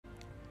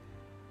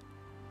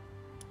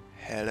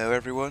Hello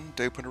everyone,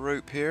 Dope on a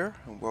Rope here,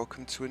 and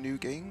welcome to a new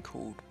game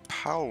called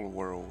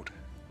Palworld.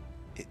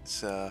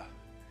 It's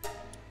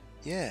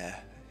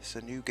it's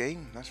a new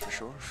game, that's for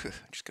sure. I'm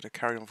just gonna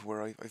carry on from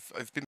where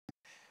I've been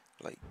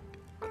like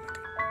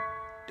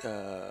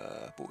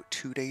about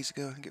 2 days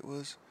ago, I think it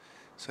was.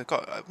 So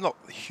I'm not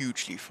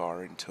hugely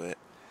far into it.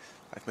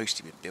 I've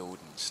mostly been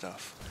building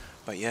stuff,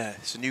 but yeah,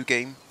 it's a new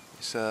game.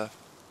 It's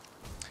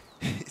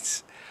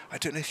it's I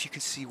don't know if you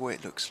can see what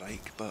it looks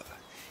like, but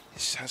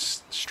it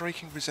has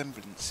striking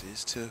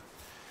resemblances to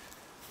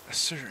a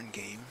certain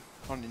game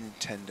on the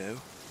Nintendo.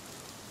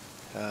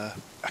 I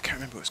can't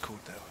remember what it's called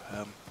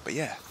though. But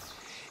yeah,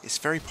 it's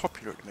very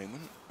popular at the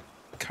moment.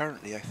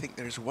 Currently, I think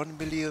there's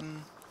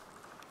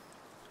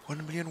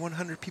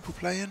 1,100,000 people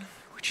playing,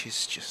 which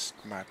is just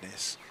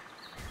madness.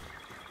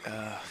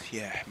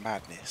 Yeah,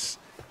 madness.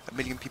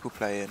 1,000,000 people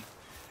playing,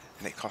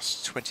 and it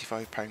costs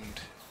 £25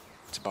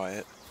 to buy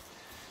it.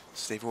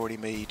 So they've already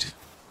made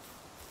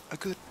a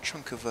good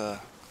chunk of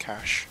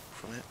cash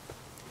from it.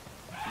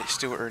 And it's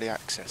still early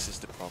access is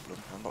the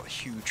problem. I'm not a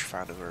huge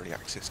fan of early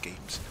access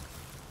games.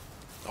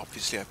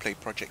 Obviously I played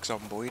Project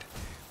Zomboid,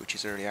 which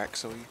is early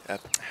access,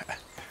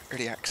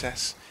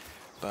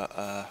 but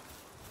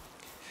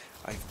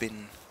I've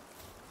been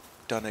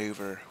done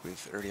over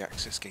with early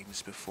access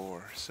games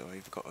before, so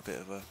I've got a bit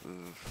of a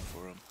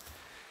for them.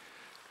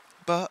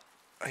 But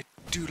I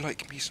do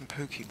like me some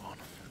Pokemon.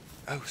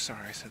 Oh,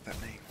 sorry, I said that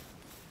name.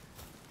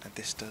 And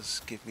this does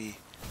give me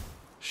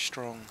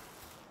strong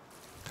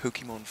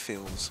Pokemon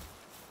feels.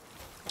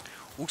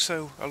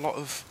 Also, a lot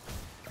of,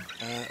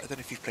 I don't know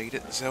if you've played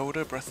it,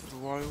 Zelda Breath of the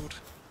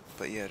Wild,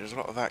 but yeah, there's a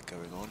lot of that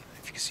going on.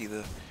 If you can see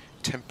the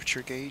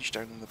temperature gauge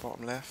down in the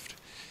bottom left,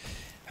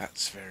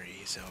 that's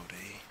very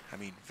Zelda-y. I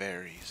mean,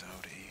 very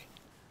Zelda-y.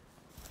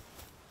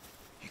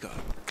 You got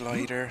a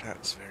glider,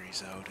 that's very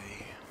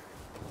Zelda-y.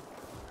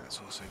 That's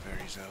also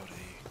very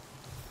Zelda-y.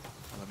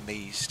 I'm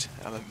amazed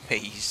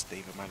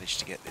they've managed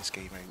to get this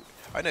game out.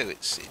 I know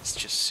it's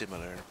just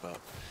similar, but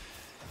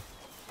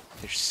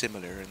there's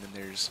similar and then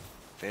there's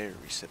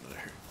very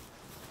similar.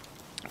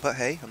 But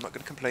hey, I'm not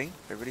going to complain.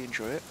 I really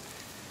enjoy it.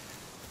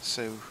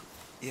 So,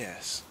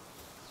 yes,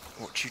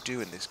 what do you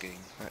do in this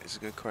game? That is a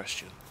good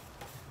question.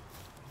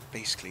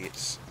 Basically,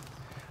 it's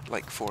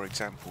like, for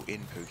example,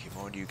 in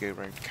Pokemon, you go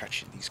around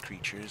catching these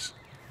creatures.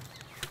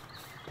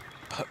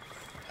 But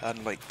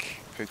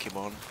unlike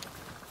Pokemon,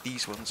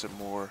 these ones are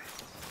more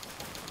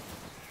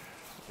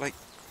like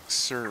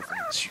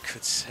servants, you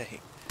could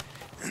say.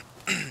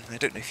 I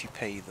don't know if you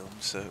pay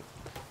them,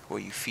 or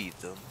you feed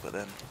them, but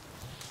then,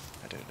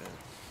 I don't know.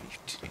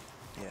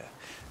 Yeah,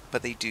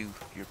 but they do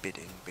your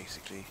bidding,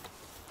 basically.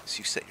 So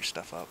you set your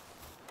stuff up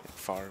in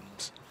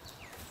farms.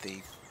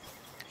 You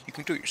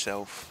can do it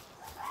yourself,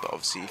 but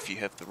obviously if you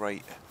have the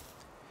right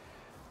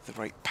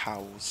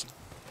pals,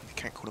 you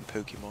can't call them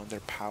Pokemon,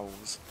 they're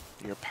pals.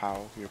 Your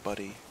pal, your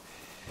buddy.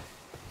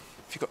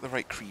 If you've got the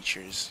right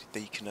creatures,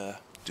 they can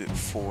do it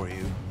for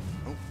you.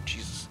 Oh,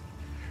 Jesus.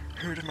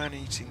 Herd of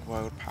man-eating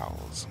wild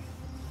pals.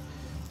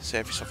 So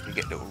every so often you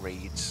get little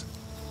raids.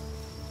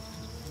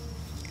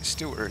 It's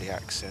still early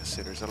access,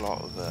 so there's a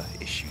lot of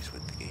issues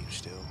with the game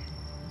still.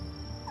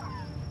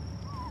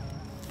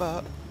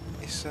 But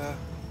it's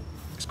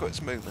got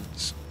its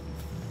moments.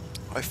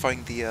 I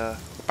find the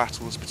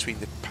battles between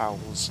the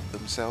pals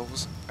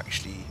themselves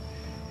actually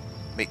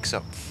makes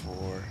up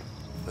for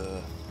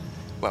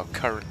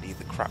currently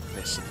the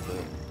crapness of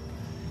the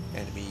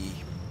enemy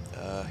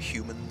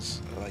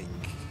humans. Like,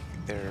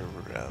 they're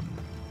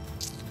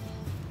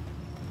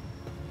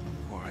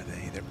what are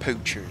they? They're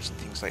poachers and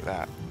things like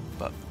that.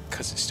 But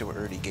because it's still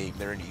early game,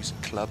 they're only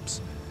using clubs,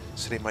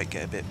 so they might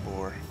get a bit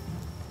more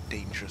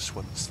dangerous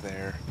once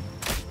they're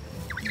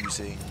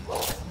using.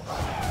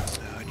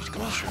 I need to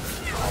go through.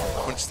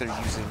 Once they're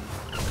using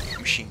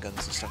machine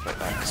guns and stuff like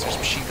that, because there's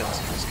machine guns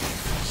in this game.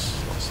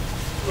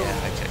 Yeah,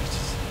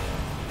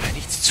 I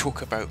need to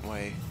talk about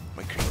my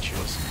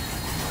creatures.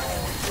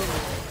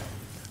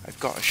 I've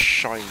got a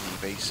shiny,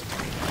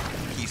 basically.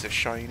 He's a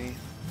shiny.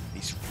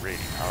 He's really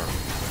powerful.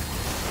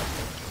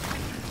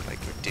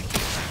 Like,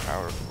 ridiculously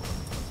powerful.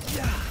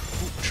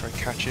 Ooh, try and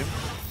catch him.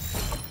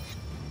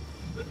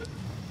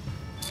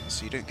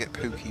 So you don't get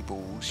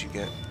Pokeballs, you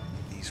get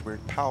these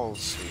weird Pal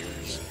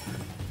spheres.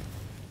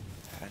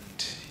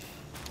 And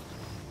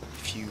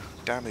if you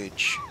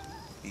damage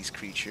these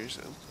creatures...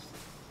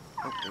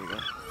 Oh, there we go.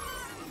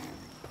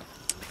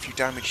 If you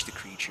damage the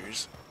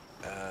creatures,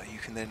 you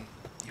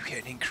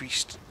get an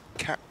increased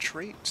catch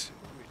rate,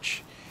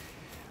 which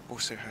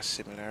also has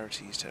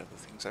similarities to other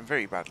things. I'm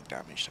very badly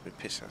damaged. I've been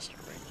piss-assed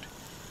around,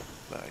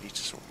 but I need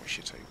to sort my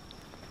shit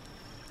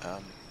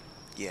out.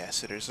 Yeah,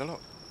 so there's a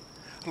lot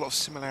of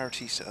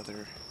similarities to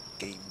other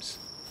games,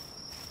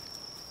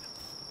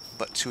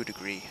 but to a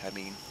degree. I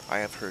mean, I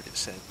have heard it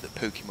said that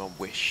Pokemon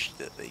wish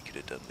that they could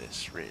have done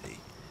this, really,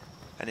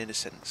 and in a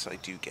sense, I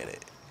do get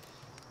it.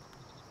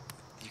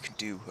 You can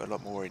do a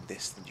lot more in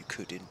this than you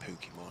could in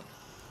Pokemon.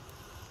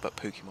 But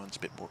Pokemon's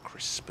a bit more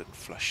crisp and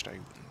flushed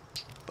out,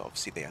 but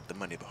obviously they had the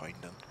money behind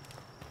them.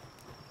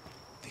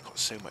 they got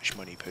so much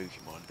money,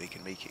 Pokemon, they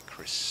can make it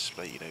crisp,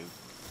 like, you know,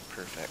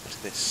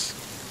 perfect.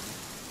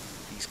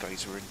 These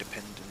guys were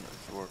independent,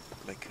 or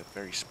like a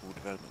very small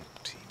development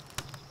team.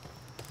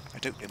 I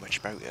don't know much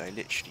about it. I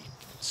literally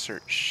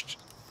searched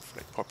for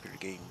like popular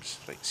games,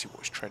 like see what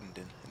was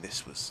trending, and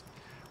this was,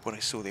 when I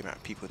saw the amount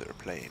of people that were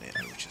playing it,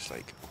 I was just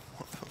like,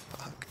 what the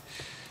fuck?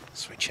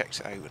 So I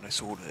checked it out and I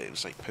saw that it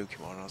was like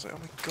Pokemon, and I was like, oh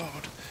my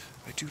god,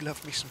 I do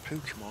love me some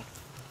Pokemon.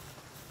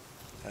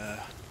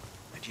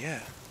 And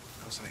yeah,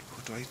 I was like,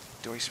 well,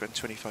 do I spend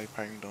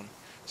 £25 on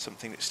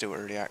something that's still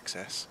early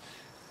access?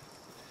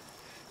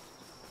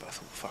 But I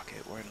thought, fuck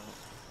it, why not?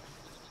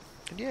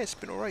 And yeah, it's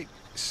been alright.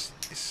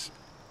 It's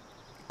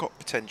got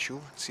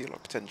potential. I see a lot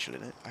of potential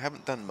in it. I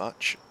haven't done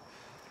much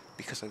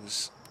because I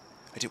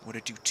didn't want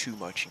to do too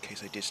much in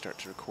case I did start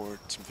to record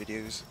some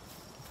videos.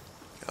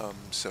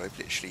 So I've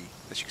literally,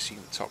 as you can see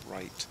in the top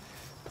right,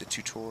 the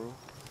tutorial.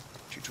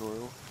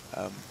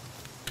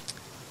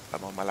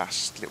 I'm on my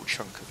last little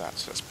chunk of that,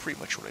 so that's pretty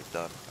much all I've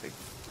done.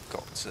 I've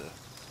got to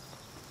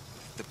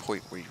the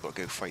point where you've got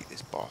to go fight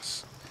this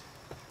boss.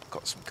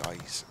 Got some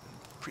guys,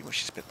 and pretty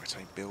much spent my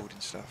time building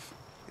stuff.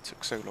 It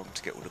took so long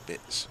to get all the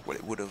bits. Well,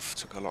 it would have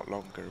took a lot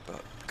longer,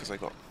 but because I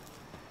got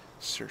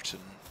certain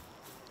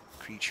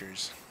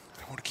creatures,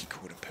 I want to keep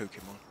calling them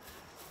Pokemon.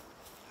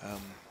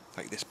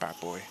 Like this bad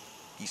boy.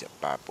 He's a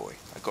bad boy.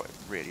 I got him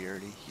really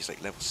early. He's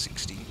like level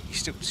 16. He's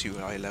still too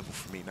high level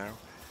for me now.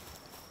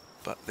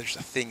 But there's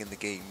a thing in the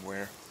game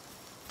where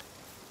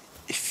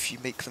if you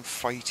make them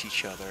fight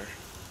each other,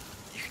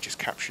 you can just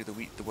capture the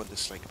one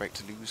that's like about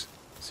to lose.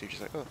 So you're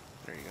just like, oh,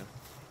 there you go.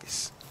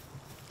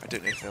 I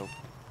don't know if they'll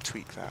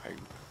tweak that out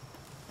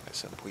at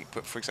some point.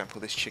 But for example,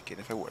 this chicken,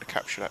 if I wanted to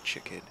capture that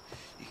chicken,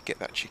 you can get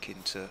that chicken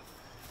to,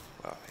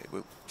 well, it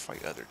won't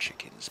fight other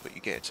chickens, but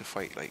you get it to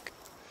fight like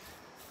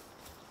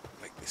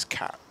this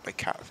cat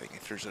thing.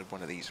 If there's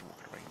one of these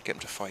walking around, get them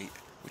to fight.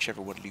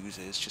 Whichever one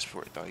loses, just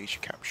before it dies,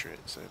 you capture it.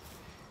 So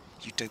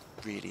you don't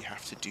really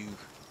have to do...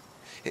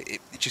 It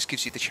just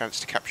gives you the chance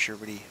to capture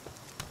really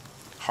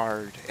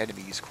hard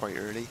enemies quite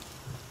early.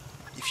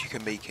 If you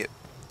can make it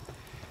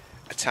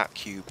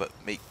attack you, but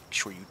make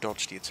sure you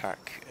dodge the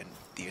attack, and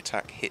the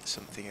attack hits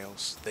something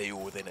else, they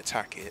all then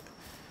attack it,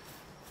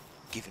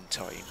 given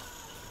time,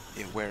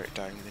 it'll wear it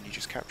down, and then you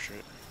just capture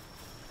it.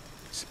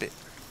 It's a bit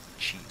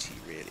cheaty,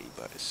 really,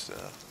 but it's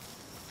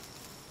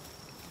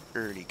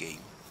early game.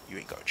 You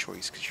ain't got a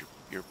choice, because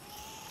your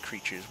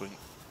creatures won't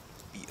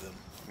beat them.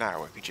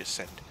 Now I could just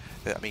send...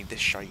 I mean, this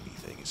shiny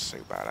thing is so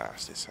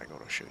badass. This, hang on,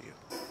 I'll show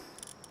you.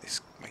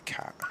 This, my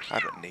cat. I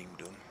haven't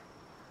named him.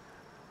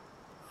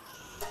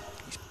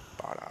 He's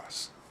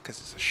badass. Because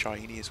it's a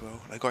shiny as well.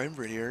 And I got him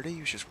really early.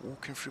 He was just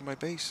walking through my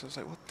base. I was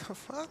like, what the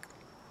fuck?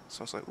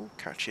 So I was like, oh,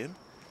 catch him.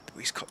 But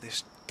he's got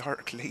this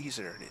dark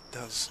laser and it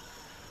does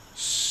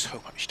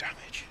so much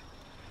damage.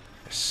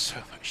 There's so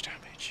much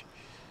damage.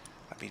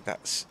 I mean,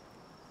 that's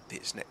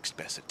its next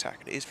best attack,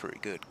 and it is pretty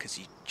good because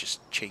he just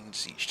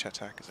changes each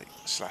attack. It's like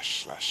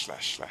slash, slash,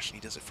 slash, slash, and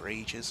he does it for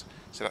ages.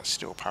 So that's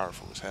still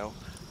powerful as hell.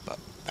 But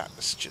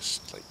that's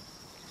just like,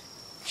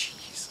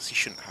 Jesus, he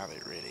shouldn't have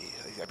it really.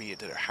 I mean, I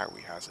don't know how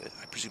he has it.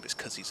 I presume it's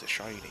because he's a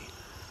shiny.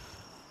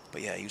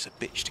 But yeah, he was a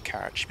bitch to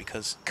catch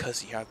because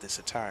he had this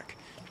attack.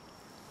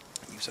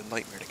 He was a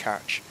nightmare to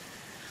catch.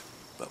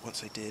 But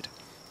once I did,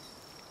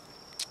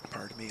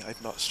 pardon me,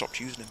 I've not stopped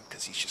using him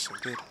because he's just so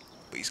good.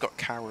 But he's got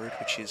Coward,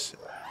 which is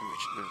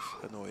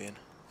annoying.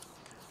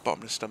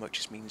 Bottomless stomach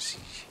just means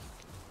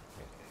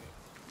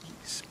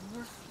he's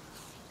more.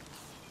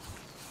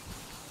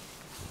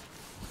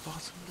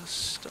 Bottomless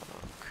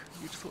stomach.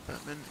 You'd thought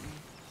that meant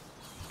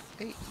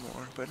he ate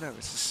more, but no,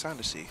 it's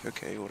insanity.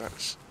 Okay, well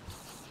that's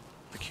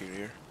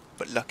peculiar.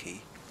 But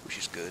lucky, which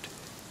is good,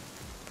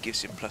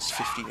 gives him plus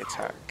 15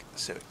 attack,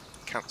 so it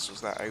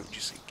cancels that out,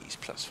 just like he's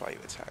plus 5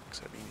 attack,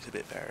 so I mean he's a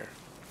bit better.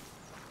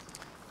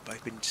 But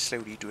I've been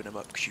slowly doing them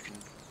up because you can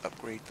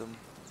upgrade them.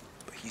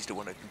 But he's the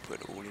one I can put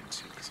it all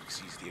into because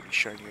he's the only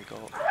shiny I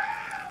got.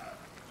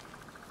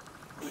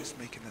 What is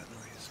making that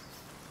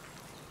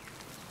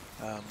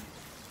noise?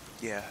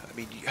 Yeah, I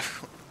mean,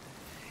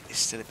 it's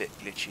still a bit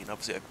glitchy, and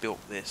obviously I built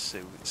this, so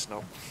it's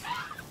not...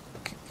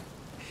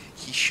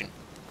 he shouldn't...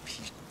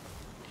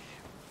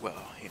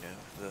 well, you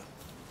know,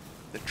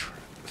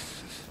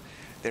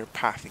 their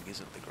pathing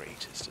isn't the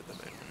greatest at the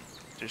moment.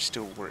 There's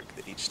still work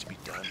that needs to be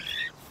done.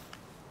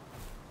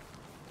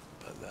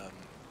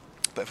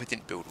 But if I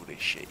didn't build all this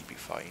shit, he'd be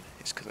fine.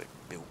 It's because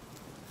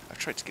I've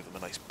tried to give him a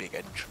nice big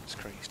entrance,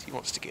 Christ. He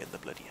wants to get in the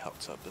bloody hot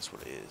tub, that's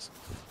what it is.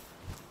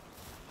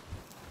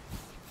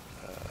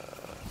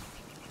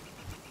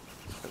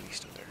 At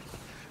least under.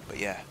 But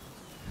yeah.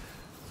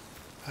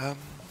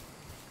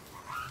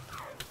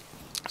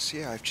 So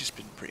yeah, I've just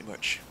been pretty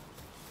much,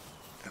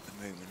 at the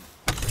moment,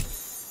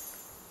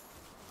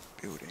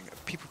 building.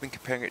 People have been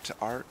comparing it to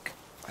Ark.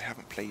 I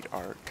haven't played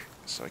Ark,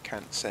 so I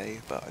can't say,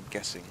 but I'm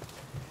guessing.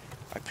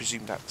 I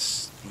presume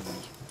that's the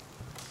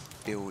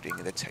building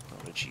and the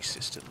technology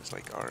systems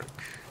like Ark,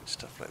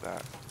 stuff like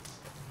that.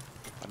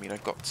 I mean,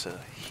 I've got to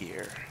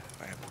here.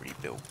 I haven't really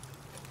built.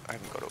 I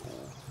haven't got it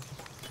all.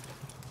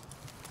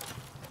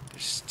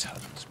 there's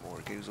tons more.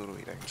 It goes all the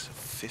way down to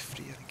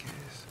 50, I think it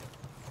is.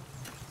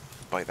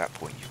 By that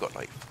point, you've got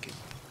like fucking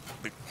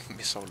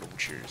missile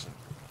launchers and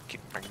fucking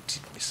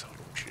mounted missile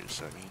launchers.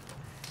 So I mean,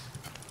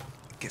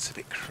 it gets a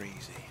bit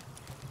crazy.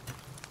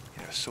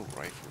 You know, assault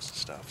rifles and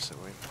stuff. So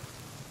I'm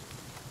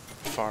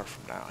far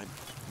from that. I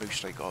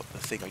mostly got the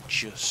thing I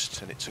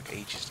just, and it took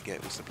ages to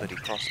get, was the bloody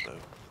crossbow.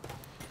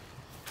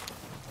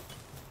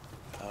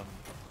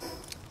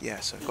 Yeah,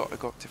 so I got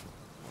different.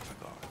 What have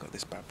I got? I got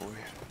this bad boy.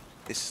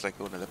 This is like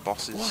one of the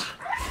bosses.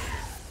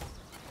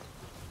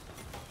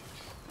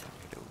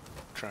 Little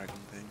dragon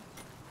thing.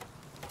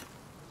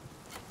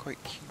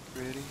 Quite cute,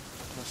 really,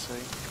 I must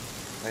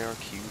say. They are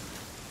cute.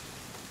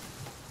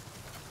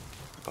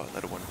 I got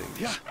another one of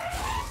these. Yeah.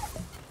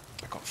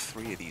 I got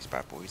 3 of these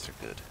bad boys.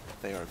 They're good.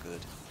 They are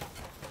good.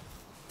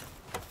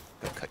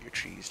 They'll cut your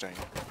trees down,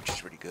 which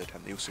is really good.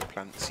 And they also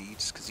plant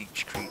seeds, because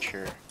each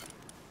creature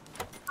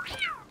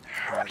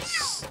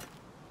has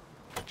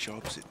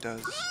jobs it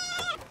does.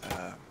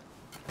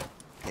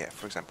 Yeah,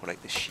 for example,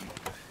 like the sheep,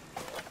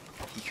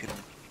 he can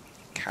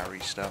carry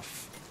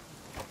stuff.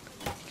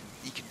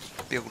 He can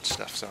build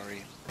stuff.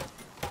 Sorry,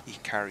 he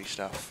can carry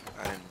stuff,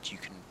 and you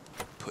can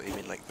put him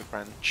in like the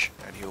ranch,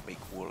 and he'll make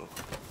wool.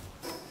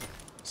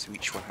 So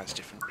each one has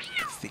different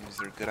things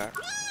they're good at.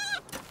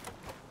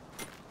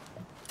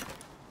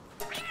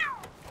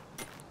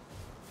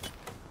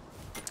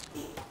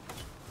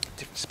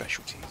 Different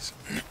specialties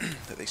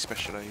that they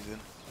specialise in.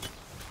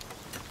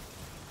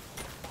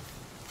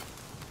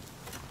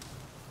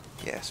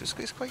 Yeah, so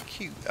it's quite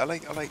cute. I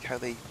like how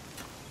you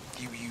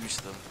use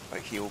them.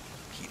 Like he'll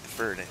heat the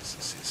furnace.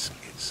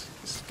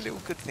 It's little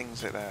good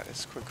things like that.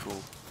 It's quite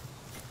cool.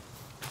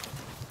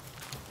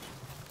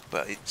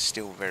 But it's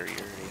still very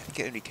early. I think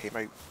it only came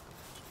out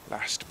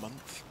last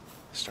month,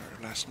 start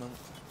of last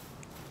month.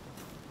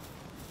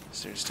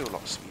 So there's still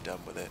lots to be done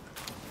with it.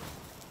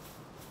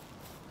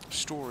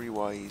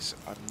 Story-wise,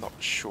 I'm not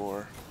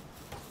sure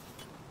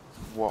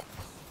what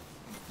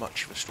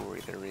much of a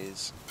story there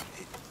is.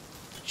 It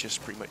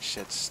just pretty much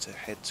says to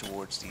head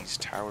towards these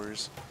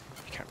towers.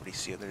 You can't really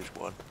see it, there's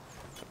one.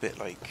 A bit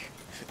like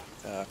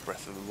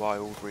Breath of the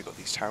Wild, where you got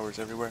these towers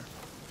everywhere.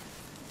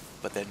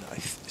 But then,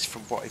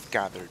 from what I've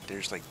gathered,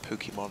 there's like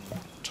Pokemon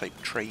type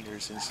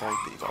trainers inside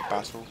that you got to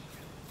battle.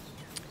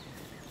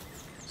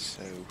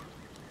 So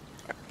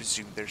I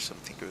presume there's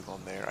something going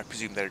on there. I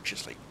presume they're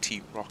just like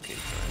Team Rocket.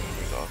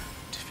 We got to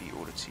defeat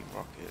all the Team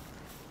Rocket.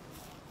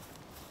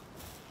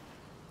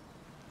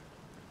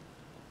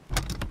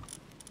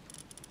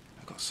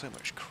 I've got so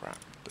much crap,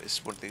 but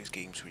it's one of those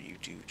games where you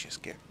do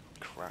just get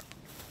crap.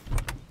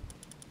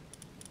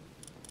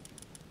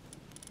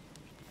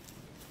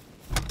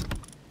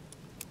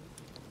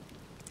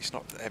 It's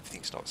not,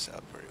 everything's not set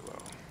up very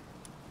well.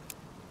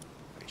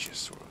 I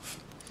just sort of,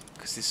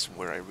 because this is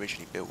where I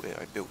originally built it.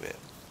 I built it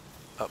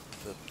up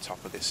the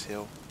top of this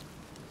hill,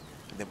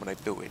 and then when I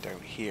built it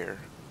down here,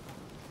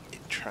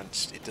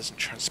 it doesn't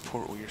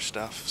transport all your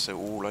stuff. So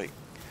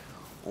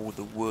all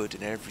the wood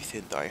and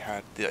everything that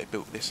I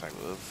built this out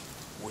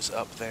of was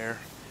up there,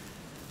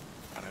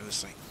 and I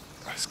was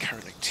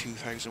carrying like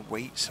 2,000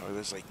 weight, so I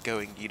was like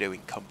going, you know,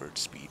 encumbered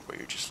speed, where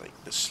you're just like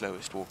the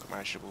slowest walk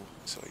imaginable.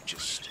 So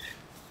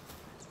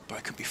but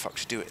I couldn't be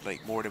fucked to do it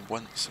like more than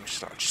once. So I just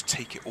thought I'd just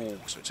take it all.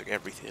 So I took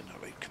everything.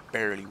 I like could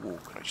barely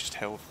walk, and I just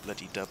held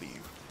bloody W.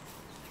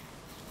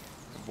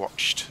 I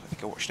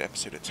think I watched an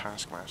episode of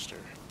Taskmaster.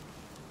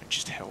 I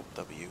just held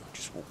W,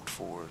 just walked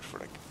forward for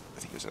like, I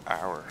think it was an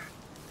hour.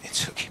 It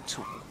took him to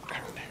walk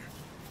down there.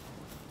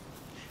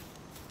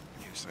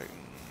 He was like,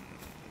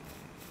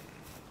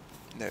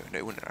 no,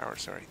 it wasn't an hour.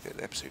 Sorry,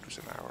 the episode was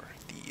an hour.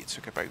 It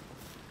took about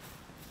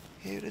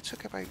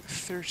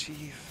 30,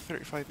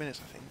 35 minutes,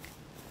 I think.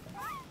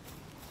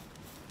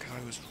 Because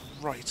I was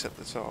right at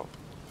the top,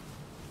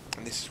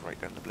 and this is right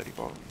down the bloody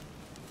bottom.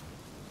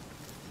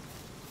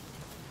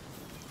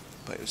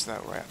 But it was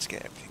that where I had to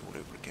get everything all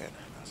over again.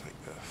 I was like,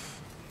 ugh.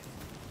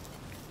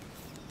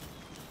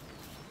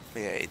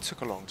 But yeah, it took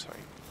a long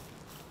time,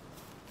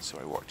 so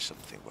I watched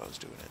something while I was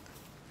doing it.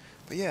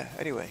 But yeah,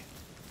 anyway,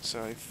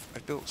 so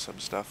I've built some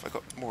stuff. I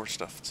got more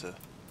stuff to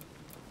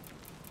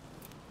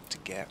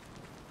get.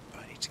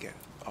 I need to get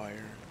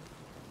iron.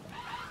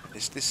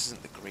 This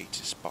isn't the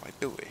greatest, but I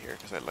built it here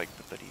because I like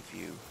the bloody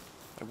view.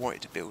 I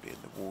wanted to build it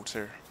in the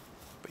water,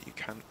 but you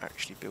can't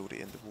actually build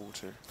it in the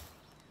water.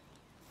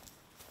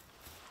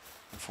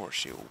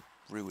 Unfortunately, it all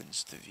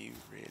ruins the view,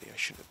 really. I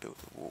shouldn't have built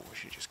the wall, I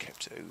should have just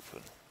kept it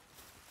open.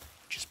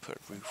 Just put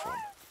a roof on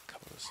a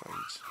couple of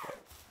sides, but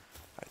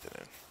I don't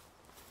know.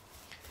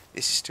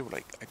 This is still,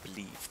 like, I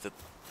believe, the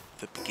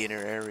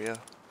beginner area,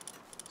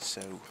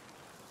 so,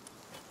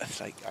 it's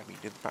like, I mean,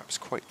 the map's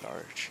quite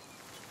large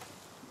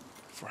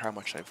for how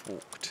much I've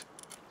walked,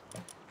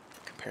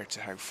 compared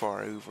to how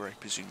far over I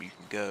presume you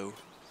can go.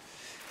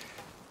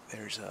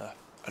 There's a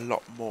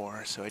lot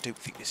more, so I don't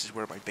think this is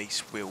where my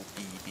base will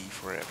be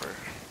forever,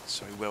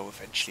 so I will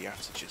eventually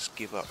have to just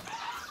give up.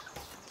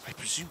 I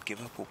presume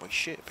give up all my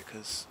shit,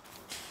 because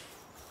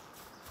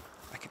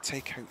I can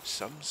take out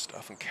some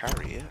stuff and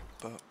carry it,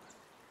 but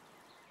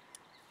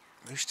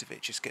most of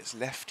it just gets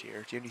left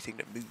here. The only thing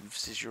that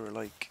moves is your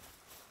like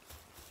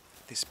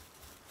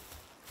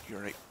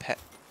pet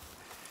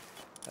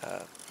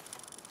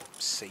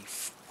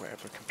safe,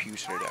 whatever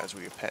computer it has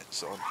with your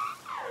pets on.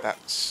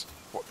 That's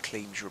what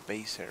claims your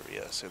base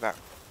area, so that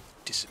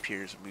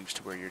disappears and moves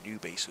to where your new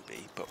base would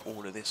be, but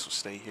all of this will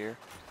stay here.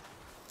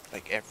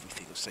 Like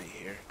everything will stay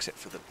here, except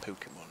for the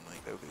Pokemon,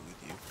 like they'll go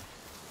with you.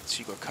 So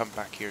you got to come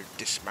back here,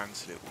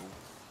 dismantle it all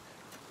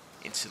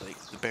into like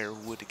the bare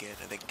wood again,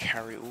 and then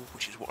carry it all,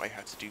 which is what I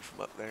had to do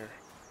from up there.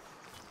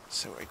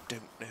 So I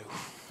don't know.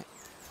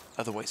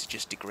 Otherwise it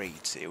just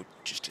degrades, it will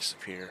just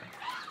disappear.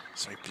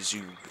 So I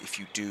presume if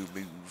you do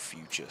move,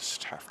 you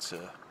just have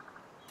to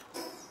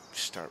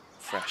start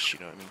fresh, you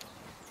know what I mean?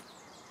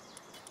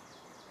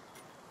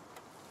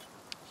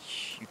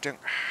 You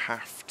don't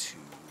have to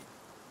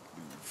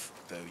move,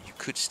 though. You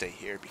could stay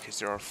here because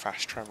there are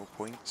fast travel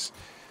points.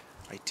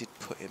 I did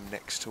put him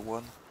next to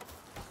one,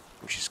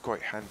 which is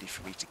quite handy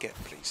for me to get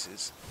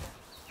places.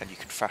 And you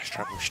can fast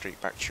travel straight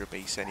back to your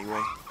base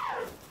anyway.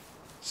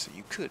 So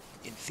you could,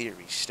 in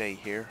theory, stay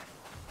here.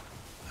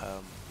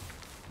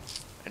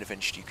 And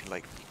eventually you can,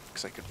 like,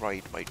 because I could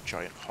ride my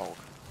giant hog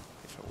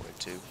if I wanted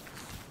to.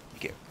 You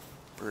get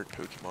bird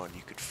Pokemon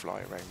you could fly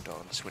around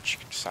on, so once you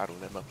can saddle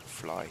them up and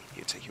fly,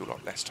 it'll take you a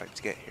lot less time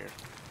to get here.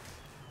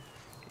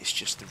 It's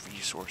just the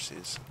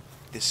resources.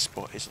 This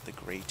spot isn't the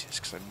greatest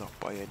because I'm not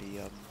by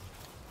any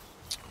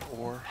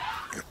ore.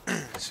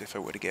 So if I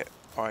were to get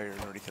iron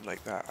or anything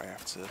like that, I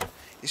have to.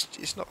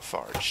 It's not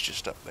far. It's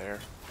just up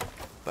there,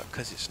 but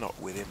because it's not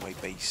within my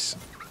base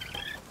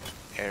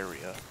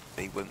area,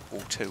 they won't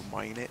auto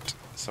mine it.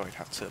 So I'd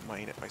have to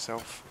mine it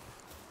myself,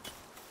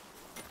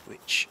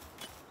 which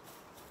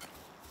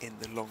in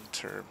the long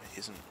term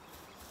isn't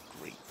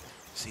great.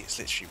 See, it's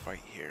literally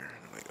right here,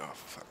 and I'm like, oh,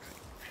 for fuck's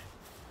sake.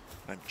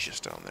 And I'm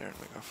just down there, and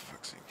I'm like, oh, for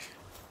fuck's sake.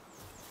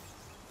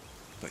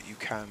 But you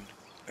can,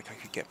 like, I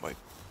could get my,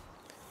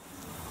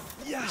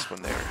 this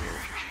one there,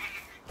 here.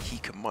 He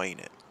can mine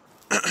it.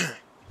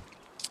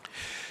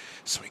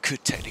 So I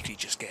could technically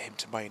just get him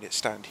to mine it,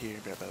 stand here,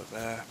 blah, blah,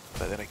 blah.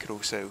 But then I could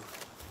also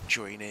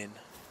join in.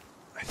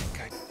 I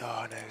think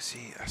oh no,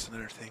 see, that's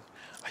another thing.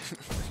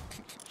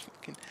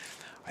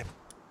 I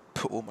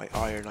put all my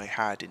iron I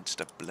had into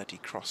the bloody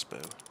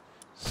crossbow,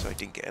 so I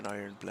didn't get an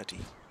iron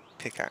bloody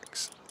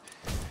pickaxe.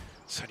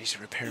 So I need to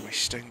repair my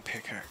stone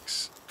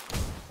pickaxe,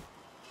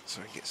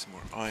 so I can get some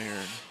more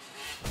iron,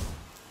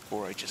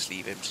 or I just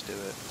leave him to do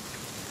it.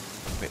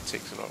 It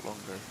takes a lot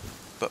longer.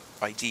 But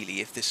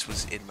ideally, if this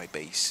was in my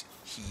base,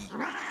 he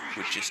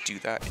would just do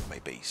that in my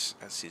base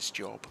as his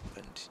job,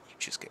 and you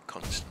just get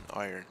constant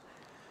iron.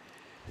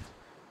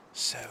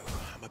 So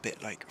I'm a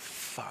bit like,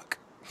 fuck.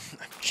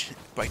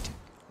 But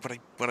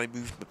when I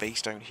moved my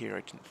base down here,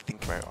 I didn't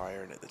think about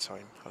iron at the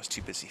time. I was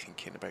too busy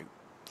thinking about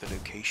the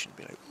location,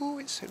 being like, oh,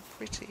 it's so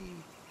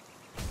pretty.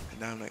 And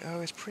now I'm like,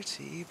 oh, it's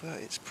pretty, but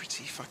it's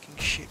pretty fucking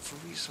shit for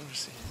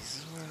resources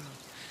as well.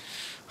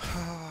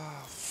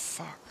 Ah,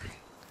 fuck.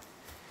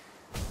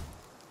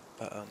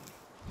 But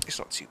it's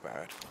not too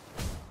bad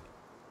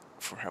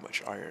for how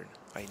much iron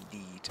I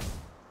need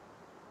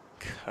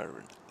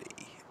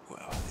currently.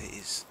 Well, it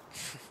is.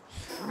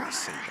 I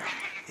say that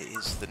it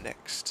is the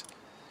next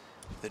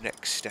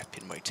step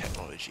in my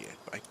technology.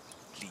 I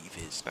believe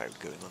is now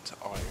going on to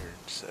iron.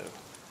 So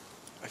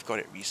I've got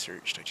it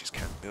researched. I just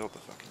can't build the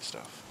fucking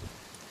stuff.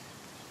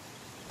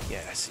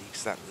 Yeah, see,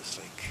 because that was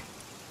like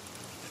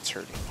the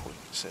turning point.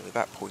 So at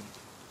that point,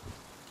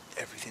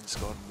 everything's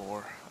gone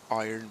more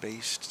iron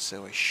based.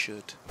 So I'm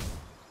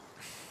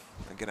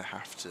gonna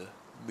have to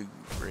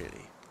move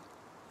really.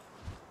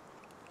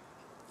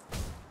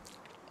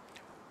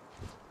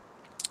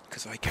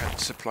 Because I can't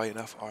supply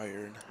enough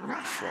iron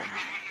from...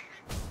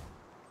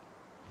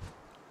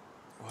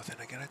 Well, then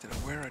again, I don't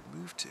know where I'd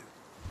move to.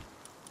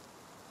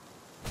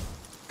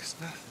 Because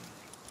nothing...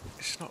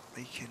 It's not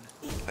making...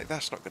 Like,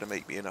 that's not going to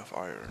make me enough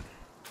iron.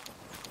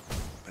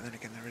 But then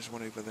again, there is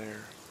one over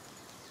there.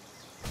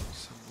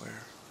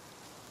 Somewhere.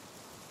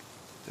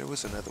 There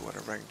was another one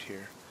around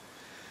here.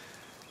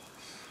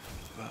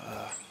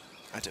 But,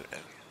 I don't know.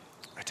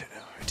 I don't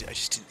know. I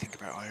just didn't think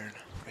about iron.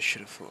 I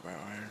should have thought about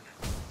iron.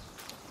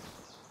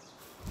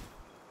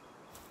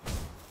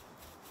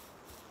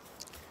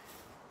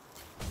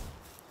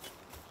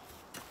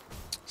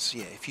 So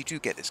yeah, if you do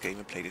get this game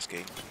and play this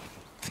game,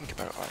 think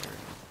about iron.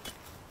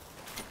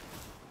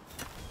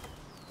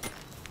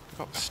 You've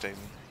got stone,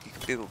 you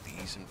can build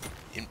these in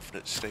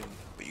infinite stone,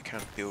 but you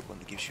can't build one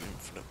that gives you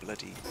infinite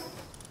bloody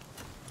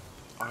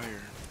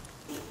iron.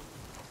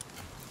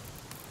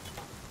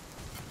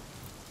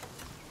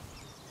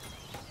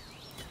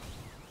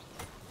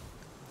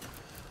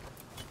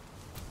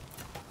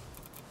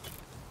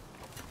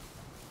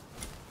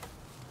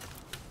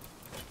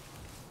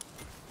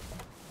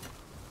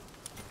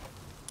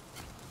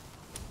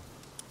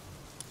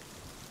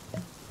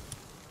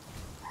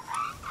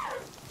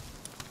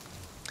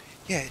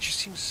 Yeah, it just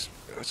seems,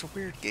 it's a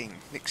weird game,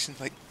 mixing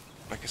like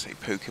I say,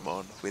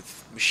 Pokemon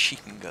with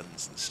machine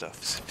guns and stuff.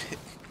 It's a bit,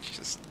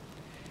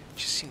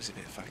 just seems a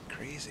bit fucking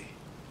crazy.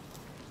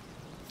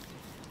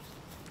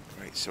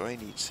 Right, so I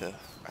need to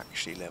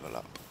actually level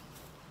up.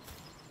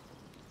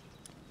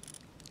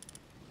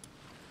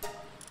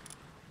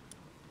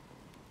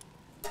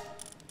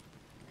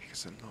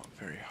 Because I'm not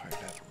very high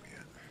level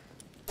yet.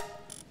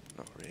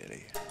 Not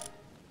really.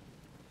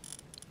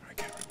 I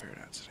can't repair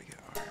that till I get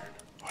iron.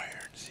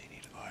 Iron, so you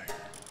need iron.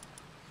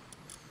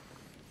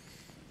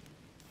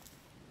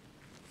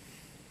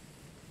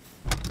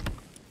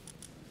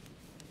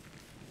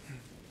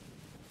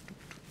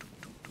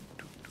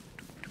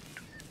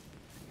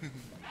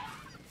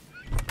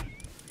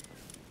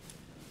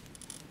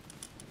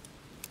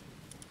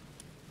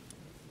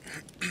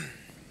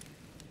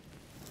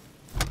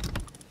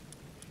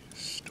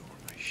 Store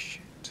my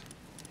shit.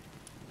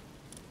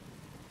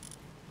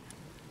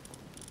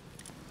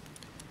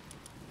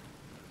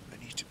 I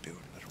need to build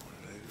another one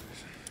of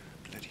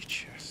those bloody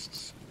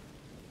chests.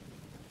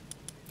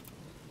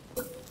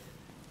 I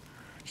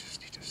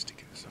just need to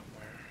stick it somewhere.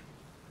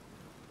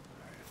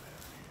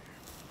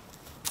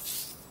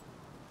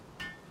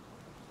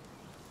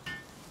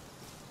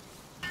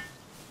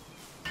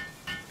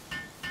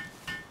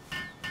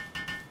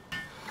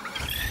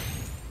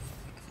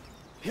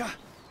 Yeah.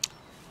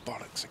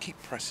 Bollocks, I keep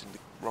pressing the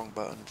wrong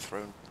button,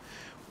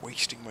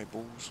 wasting my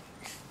balls.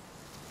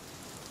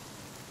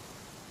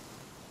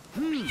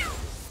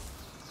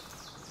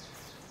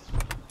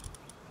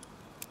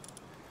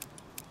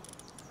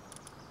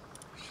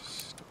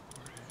 Just store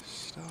this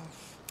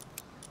stuff.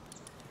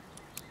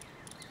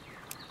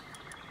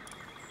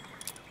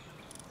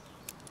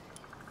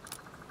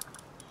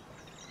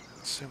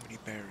 So many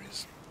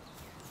berries.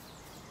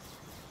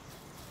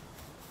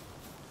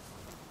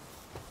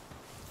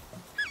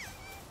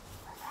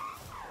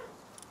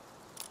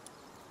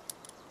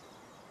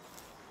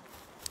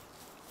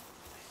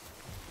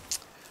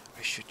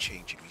 I should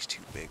change him, he's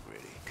too big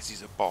really, because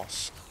he's a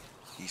boss.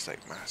 He's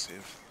like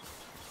massive.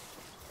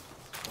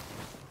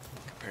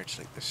 Compared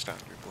to like the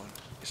standard one,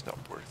 it's not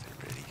worth it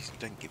really. He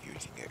doesn't give you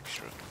anything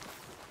extra.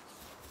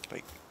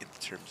 Like in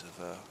terms of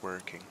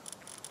working.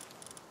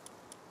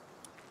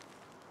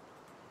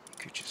 You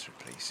could just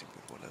replace him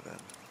with one of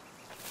them.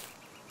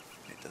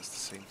 It does the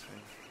same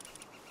thing.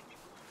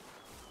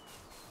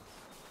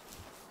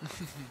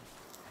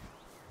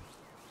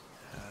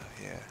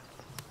 Yeah.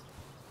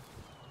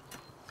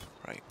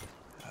 Right.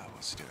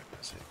 What's it doing?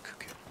 That's it.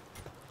 Cooking.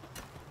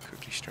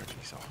 Quickly start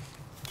these off.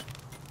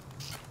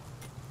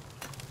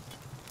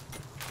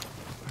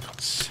 I've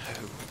got so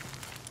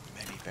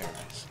many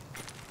berries.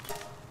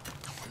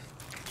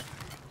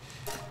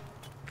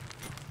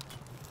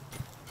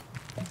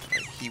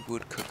 Like, he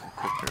would cook them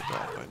quicker,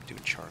 but I'm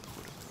doing charcoal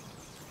at the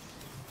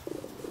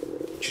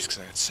moment. Just because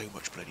I had so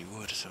much bloody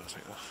wood, so I was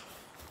like, ugh.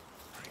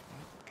 Right,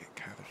 get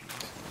cavities.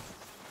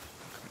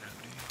 Come in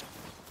handy.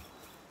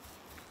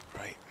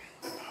 Right,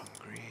 I'm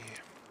hungry.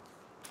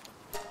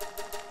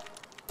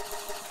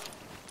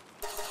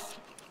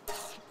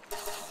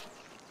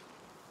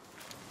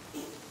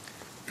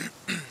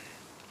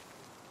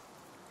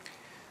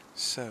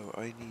 So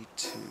I need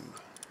to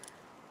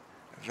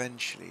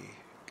eventually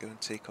go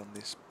and take on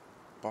this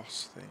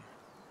boss thing.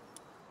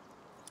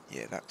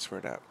 Yeah, that's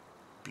where that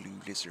blue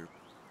lizard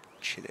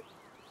chillet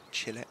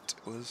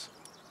was.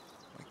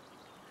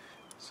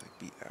 So I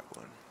beat that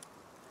one.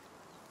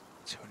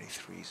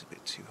 23 is a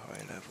bit too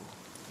high level.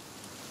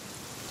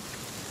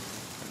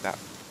 And that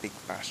big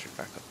bastard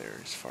back up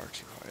there is far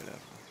too high level.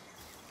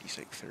 He's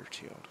like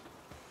 30 odd.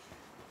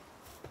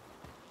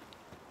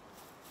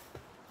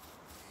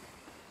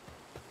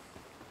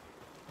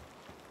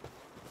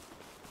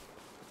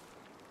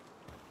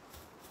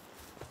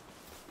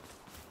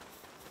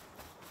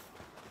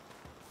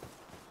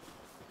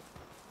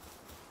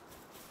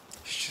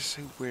 It's just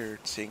so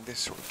weird seeing this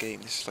sort of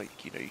game. This is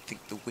like, you know, you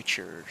think The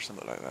Witcher or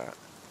something like that.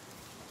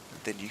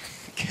 And then you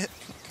get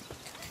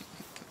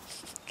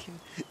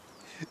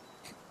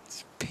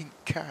this pink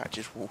cat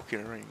just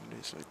walking around.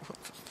 It's like,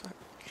 what the fuck?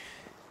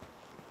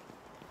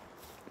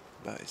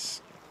 But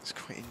it's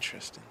quite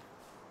interesting.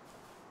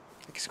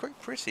 Like, it's quite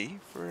pretty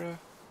for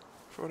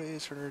what it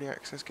is for an early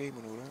access game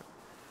and all that.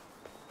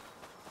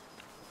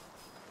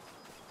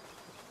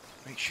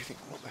 Makes you think,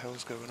 what the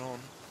hell's going on?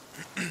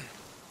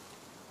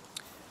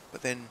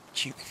 But then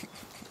you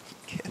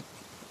get,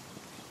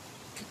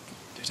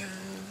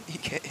 you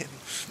get him.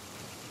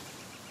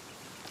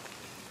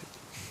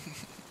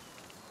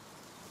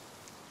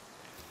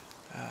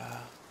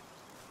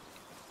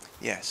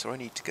 Yeah, so I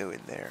need to go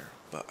in there,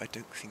 but I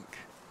don't think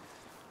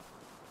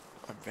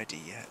I'm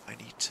ready yet. I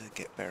need to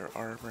get better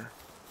armor.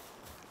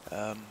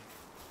 My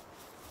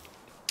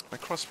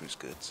crossbow's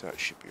good, so that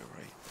should be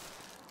alright.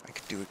 I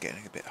could do it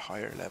getting a bit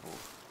higher level.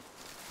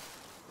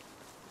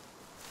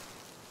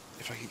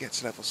 If I could get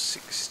to level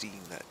 16,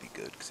 that'd be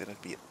good, because then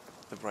I'd be at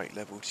the right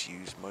level to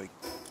use my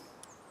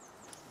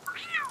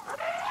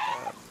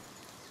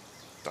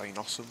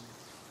Dinosaur,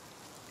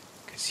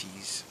 because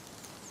he's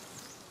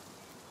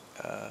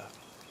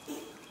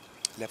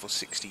level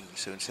 16,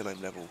 so until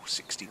I'm level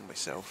 16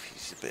 myself,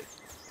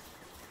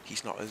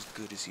 he's not as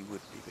good as he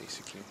would be,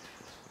 basically.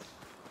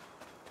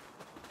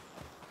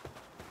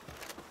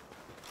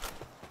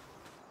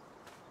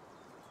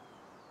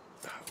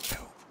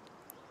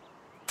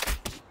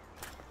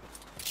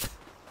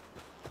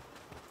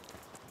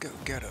 Go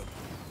get him.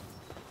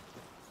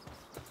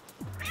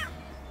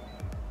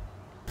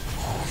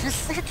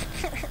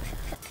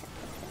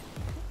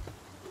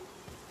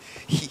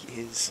 He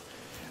is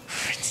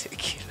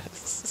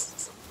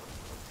ridiculous.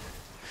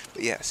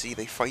 But yeah, see,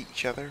 they fight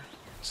each other.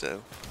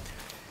 So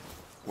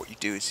what you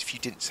do is, if you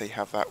didn't say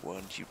have that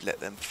one, you'd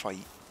let them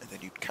fight, and then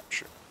you'd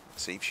capture it.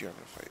 Saves you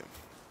having to fight them.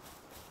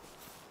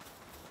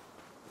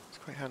 It's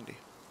quite handy.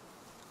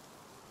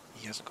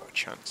 He hasn't got a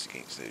chance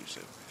against those, so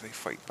if they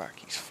fight back,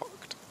 he's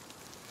fucked.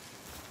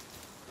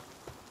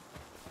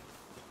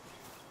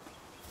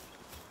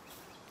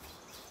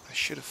 I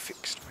should have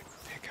fixed my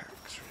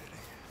pickaxe,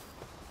 really.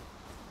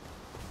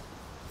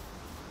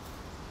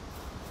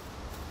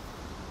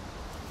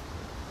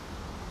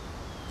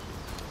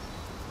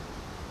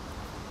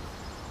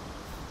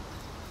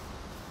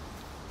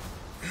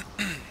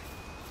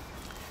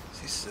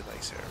 This is a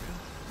nice area.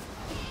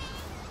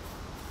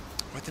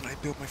 Why didn't I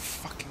build my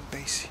fucking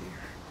base here?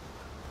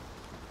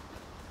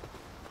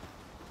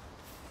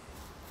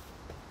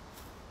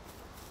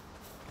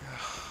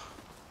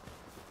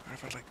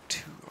 I've had like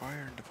 2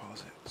 iron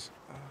deposits.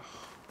 I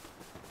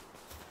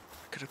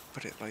could have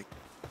put it like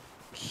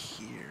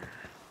here.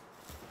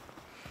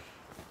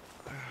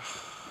 Oh,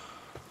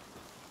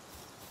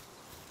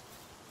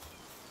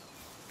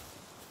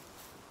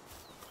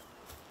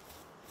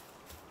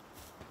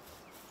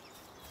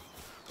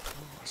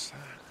 what's that?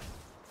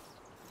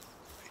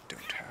 I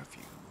don't have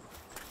you.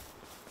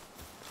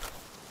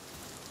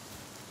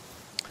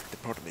 The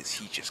problem is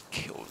he just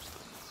kills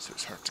them, so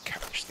it's hard to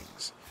catch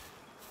things.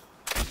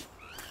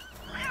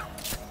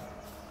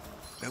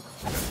 Nope,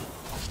 no,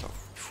 stop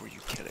before you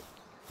kill it.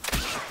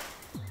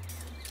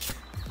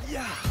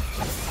 Yeah.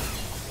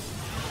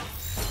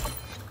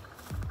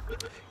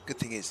 Good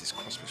thing is this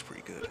crossbow's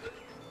pretty good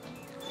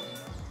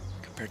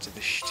compared to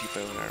the shitty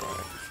bow and arrow I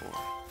had before.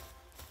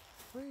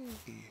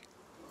 Whee.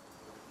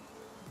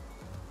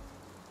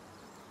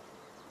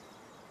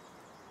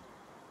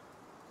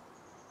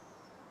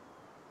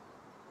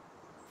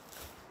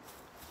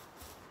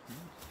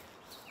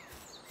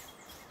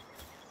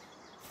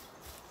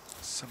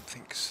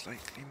 Something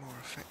slightly more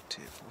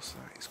effective. What's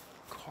that? It's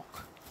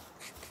cock.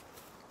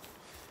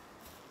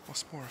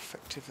 What's more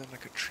effective than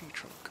like a tree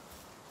trunk?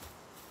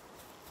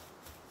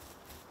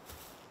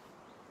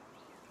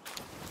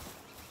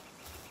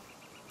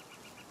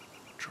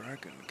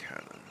 Dragon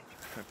cannon.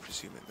 I'm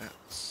presuming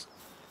that's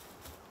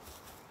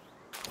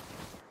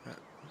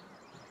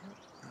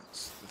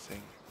the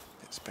thing.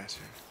 It's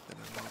better than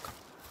a log.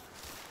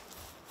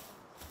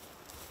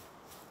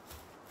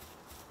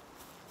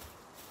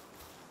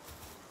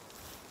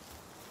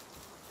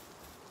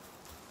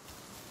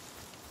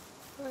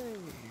 Hey.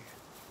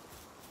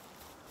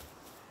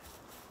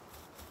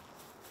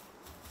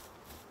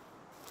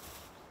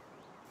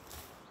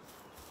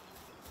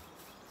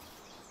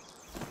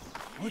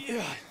 What?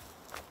 Yeah.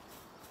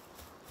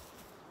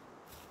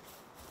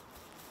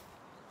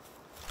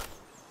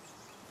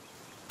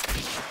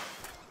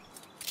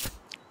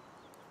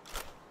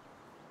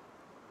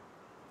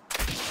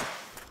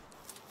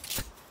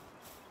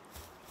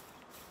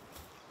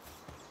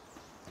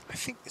 I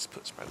think this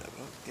puts my level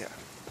up. Yeah.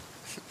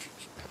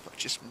 I'm not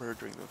just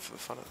murdering them for the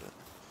fun of it.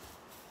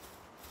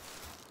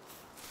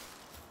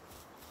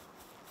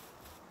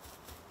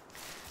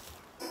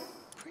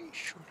 Pretty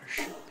sure there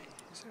should be.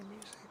 Is there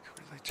music? Or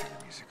did I turn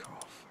the music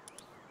off?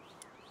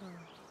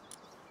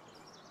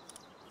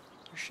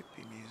 There should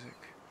be music.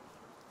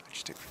 I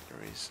just don't think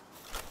there is.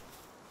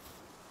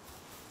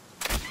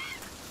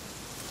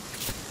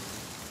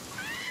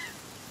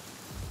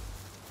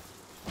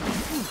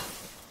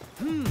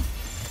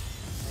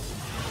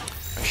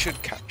 I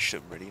should catch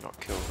them, really, not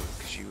kill them,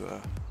 because you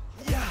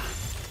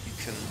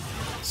can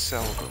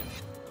sell them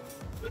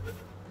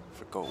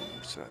for gold,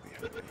 so that'd be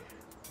handy.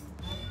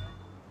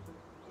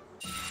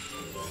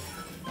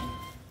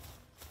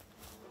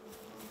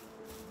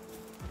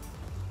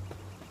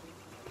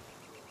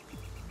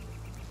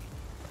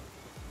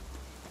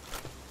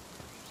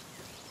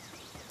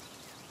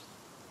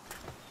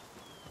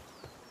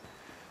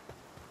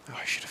 Oh,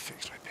 I should have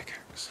fixed my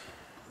pickaxe.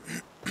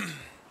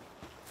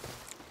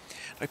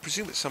 I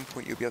presume at some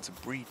point you'll be able to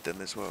breed them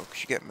as well,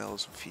 because you get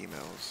males and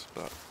females,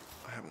 but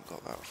I haven't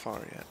got that far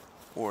yet.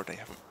 Or they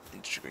haven't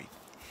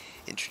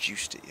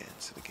introduced it yet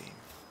into the game.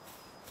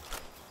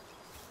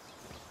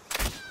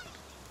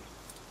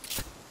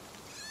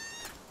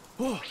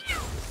 Whoa.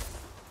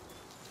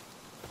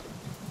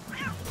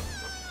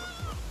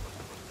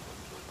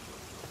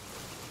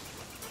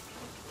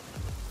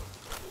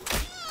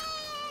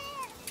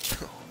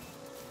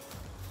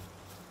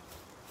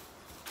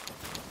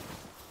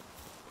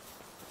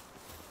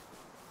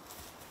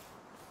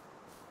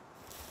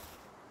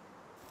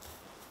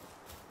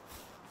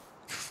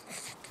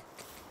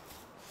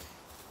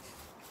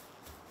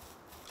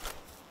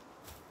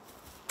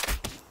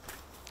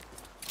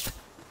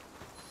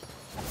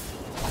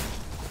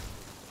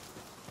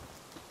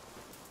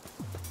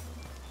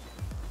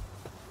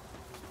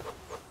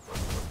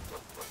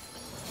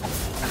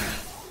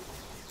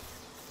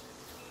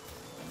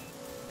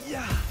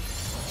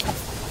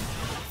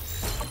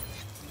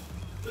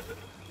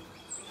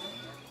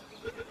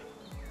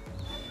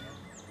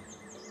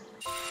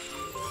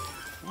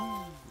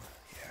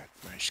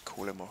 managed to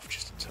call him off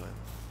just in time.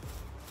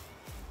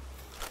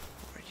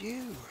 What are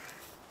you?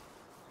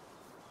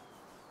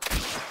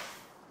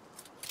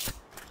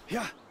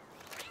 Yeah.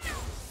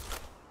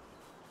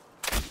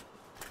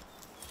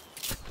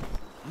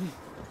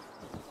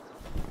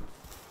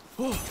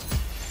 Oh.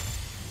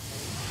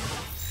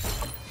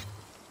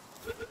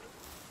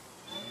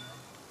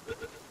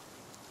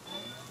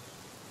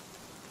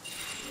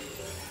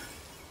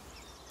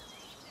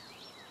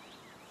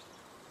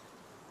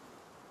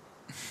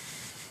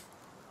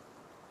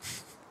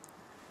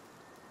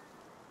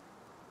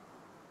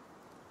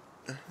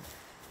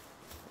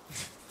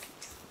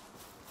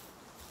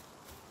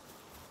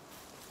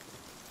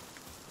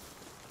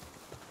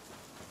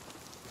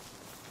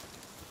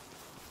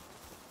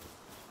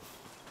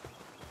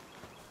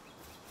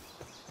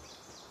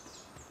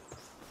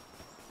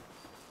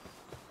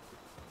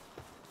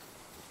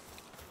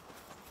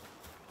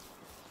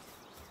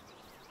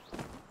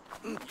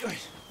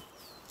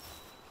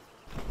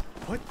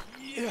 What?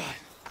 Yeah.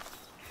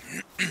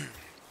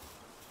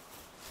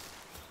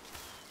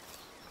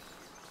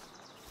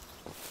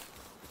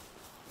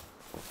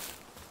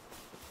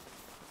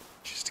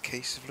 Just a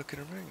case of looking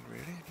around,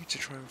 really. I need to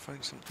try and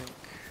find something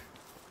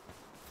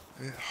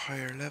a bit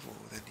higher level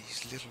than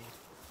these little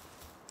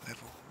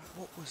level.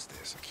 What was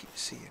this? I keep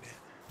seeing it.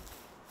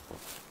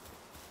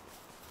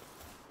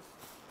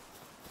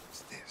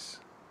 What's this?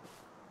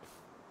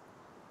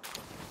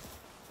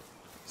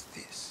 What's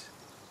this?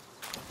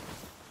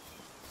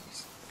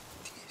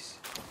 What's this?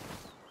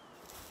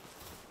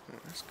 Oh,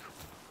 that's cool.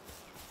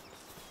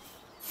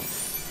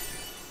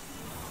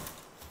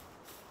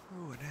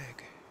 Oh, an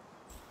egg.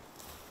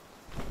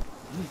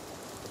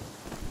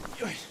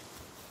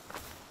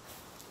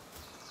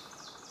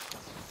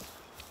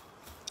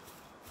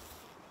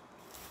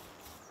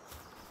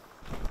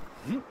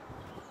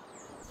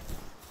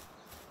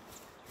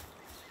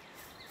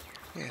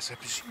 Yes, I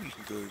presume you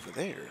can go over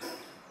there.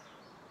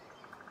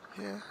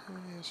 Yeah,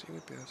 yes, you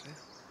would be able to.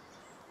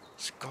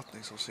 So God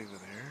knows what's over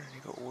there, and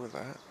you got all of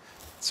that.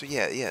 So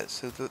yeah,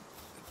 so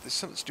there's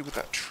something to do with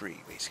that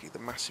tree, basically, the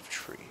massive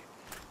tree.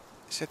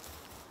 It said,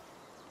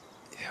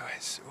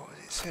 it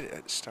said it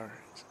at the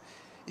start.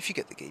 If you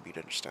get the game, you'd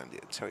understand it.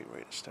 It'll tell you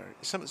right at the start.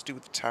 It's something to do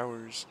with the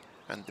towers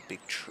and the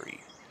big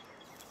tree.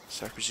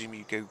 So I presume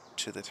you go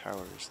to the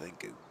towers, then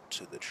go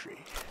to the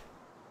tree.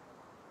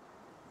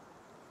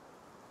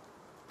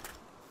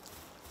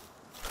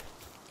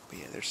 But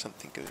yeah, there's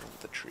something going on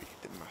with the tree,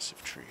 the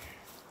massive tree.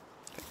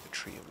 Like the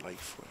tree of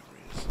life, whatever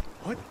it is.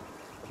 What?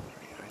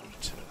 Right, I need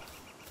to...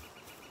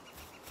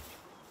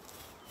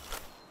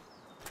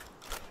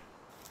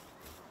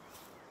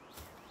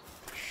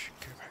 I should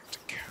go back to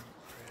camp,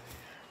 really.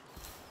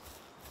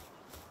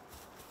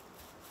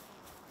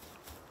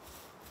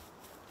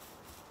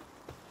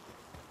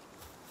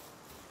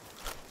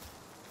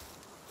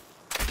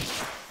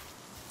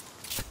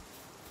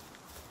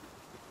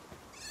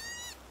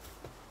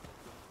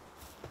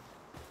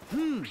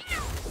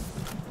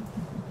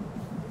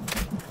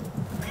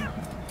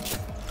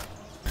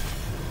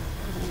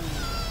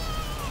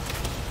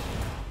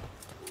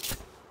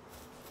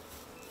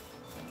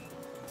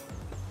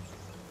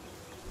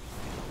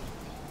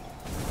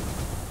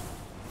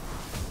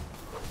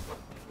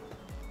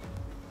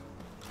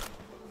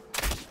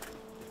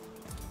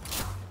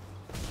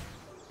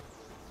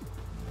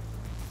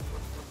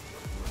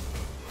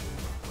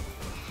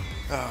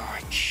 Ah,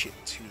 shit,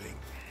 too late.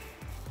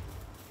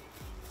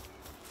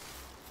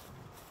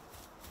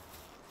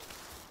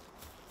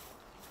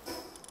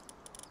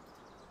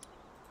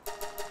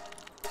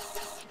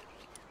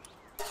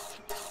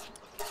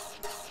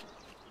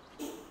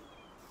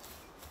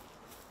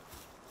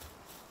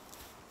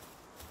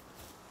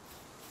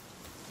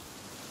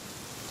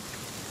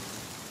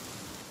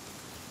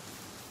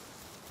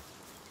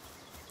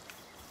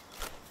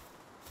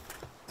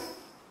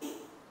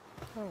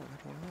 Oh, I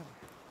don't know.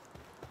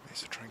 Maybe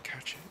I'll try and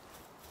catch it.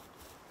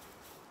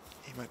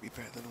 He might be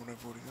better than what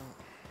I've already got.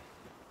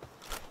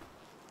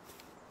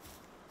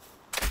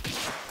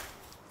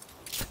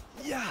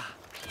 Yeah.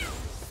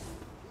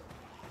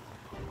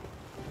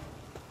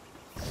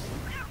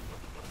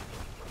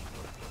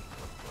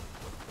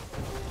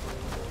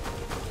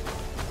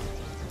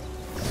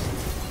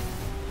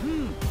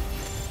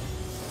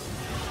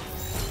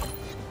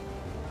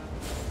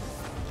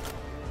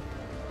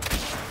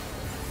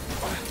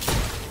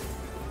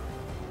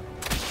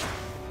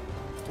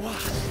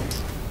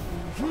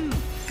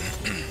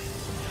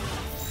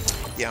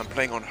 Yeah, I'm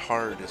playing on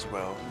hard as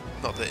well.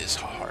 Not that it's a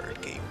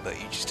hard game, but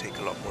you just take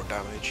a lot more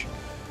damage.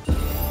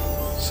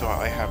 So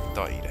I have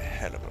died a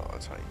hell of a lot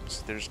of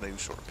times. There's no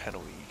sort of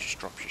penalty, you just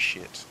drop your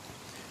shit.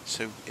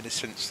 So in a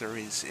sense there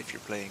is if you're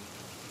playing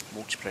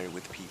multiplayer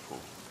with people.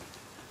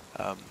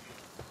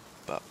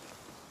 But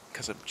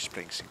because I'm just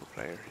playing single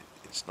player,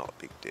 it's not a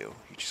big deal.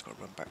 You just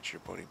gotta run back to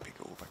your body and pick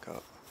it all back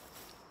up.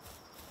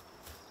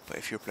 But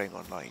if you're playing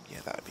online, yeah,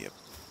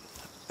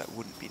 that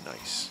wouldn't be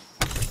nice.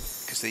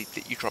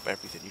 Because you drop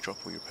everything, you drop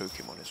all your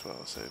Pokemon as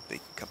well, so they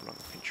can come along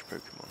and pinch your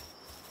Pokemon.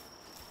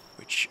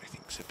 Which I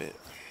think is a bit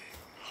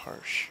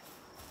harsh.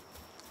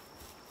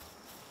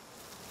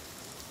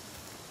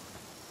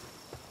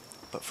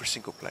 but for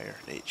single player,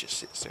 it just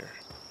sits there.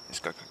 It's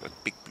got like a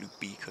big blue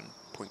beacon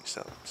points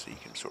up, so you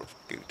can sort of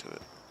go to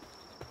it.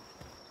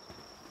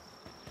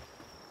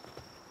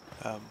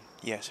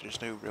 Yeah, so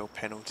there's no real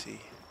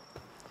penalty,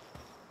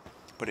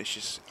 but it's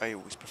just, I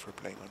always prefer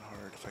playing on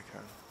hard if I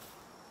can.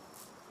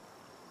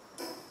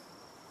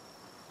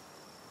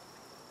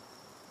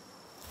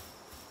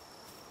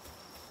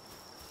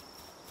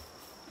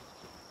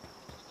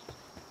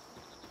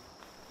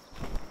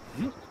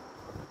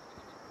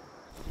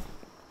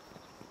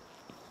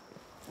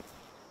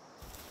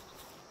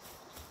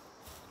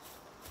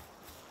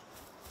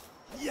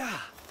 Yeah.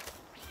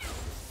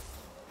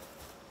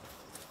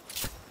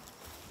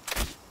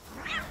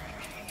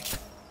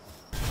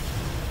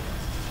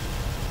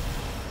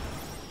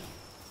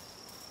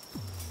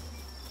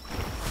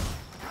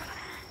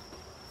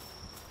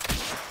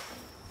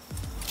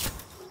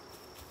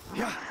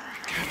 Yeah,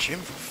 catch him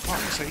for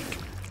fuck's sake.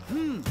 Go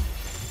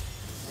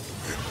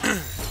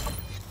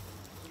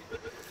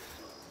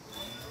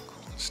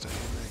on, stay in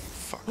there, you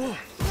fucker.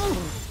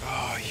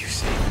 Oh, you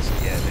see this?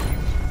 Yeah, then you.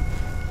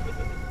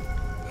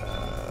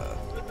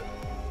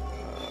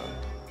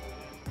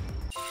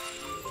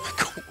 I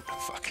caught the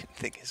fucking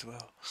thing as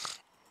well.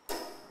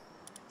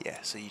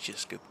 Yeah, so you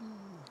just go.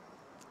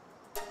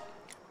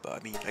 But I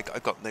mean, I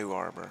got no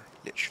armor,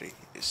 literally.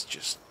 It's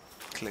just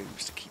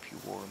clothes to keep you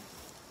warm.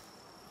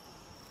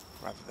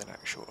 Rather than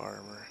actual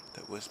armor.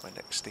 That was my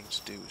next thing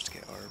to do, was to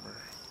get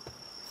armor.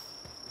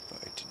 But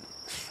I didn't.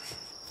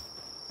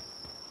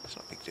 It's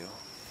not a big deal.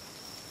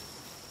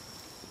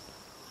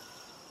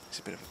 It's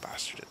a bit of a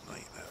bastard at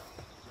night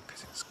though,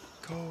 because it's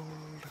cold.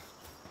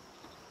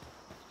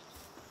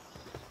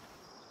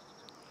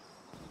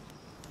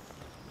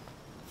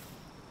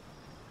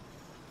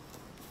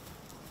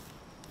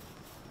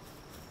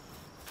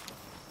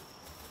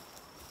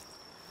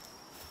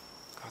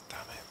 God damn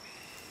it.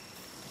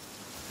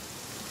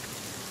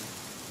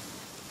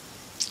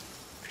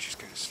 Could just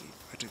go to sleep.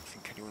 I don't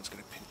think anyone's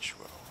going to pinch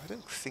well. I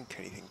don't think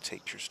anything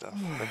takes your stuff.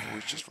 I've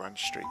always just ran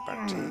straight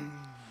back to it.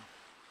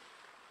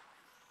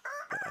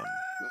 But,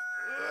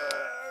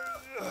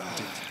 I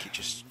don't think it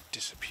just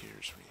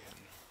disappears,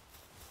 really.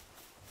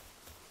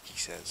 He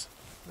says,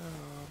 "Oh,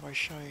 my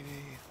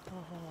shiny.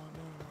 Oh,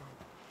 no."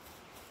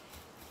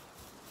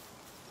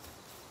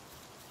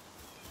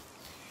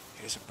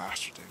 It is a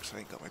bastard though, because I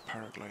ain't got my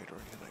paraglider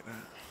or anything like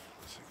that.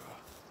 So I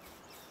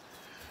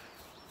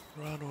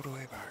gotta run all the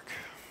way back.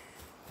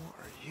 What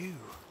are you?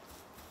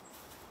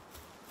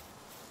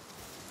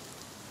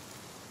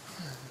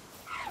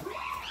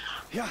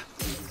 Yeah.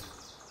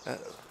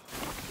 Uh-oh.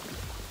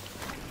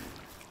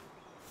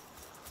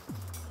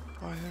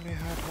 I only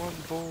had one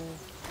ball.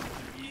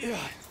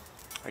 Yeah.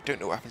 I don't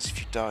know what happens if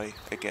you die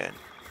again.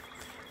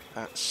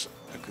 That's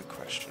a good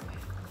question.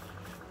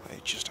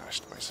 I just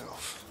asked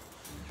myself.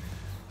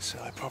 So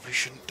I probably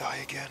shouldn't die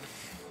again.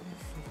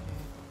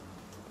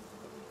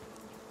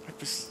 I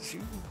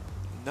presume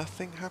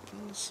nothing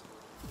happens.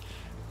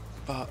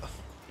 But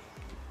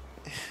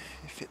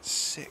if it's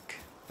sick,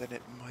 then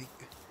it might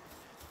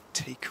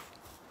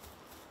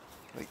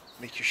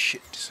make your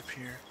shit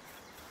disappear.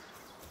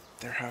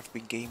 There have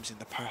been games in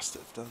the past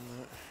that have done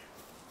that.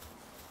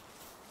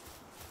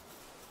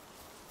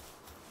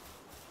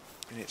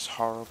 And it's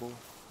horrible.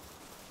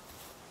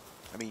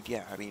 I mean,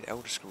 yeah,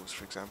 Elder Scrolls,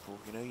 for example,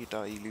 you know, you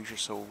die, you lose your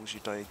souls, you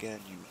die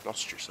again, you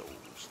lost your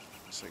souls.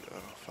 It's like,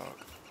 oh,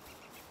 fuck.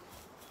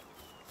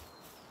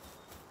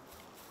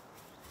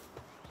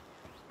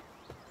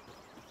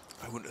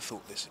 I wouldn't have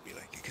thought this would be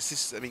like it, because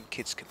this, I mean,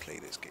 kids can play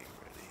this game,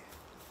 really.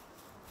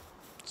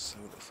 So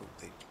I wouldn't have thought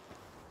they'd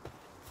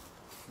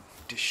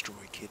destroy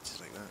kids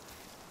like that.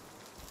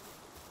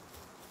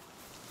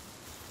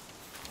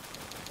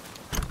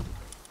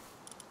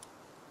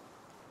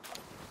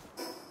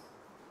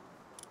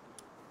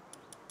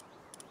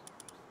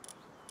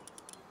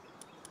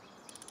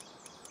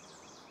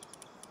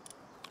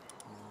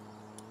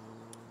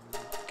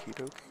 Okie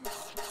dokie.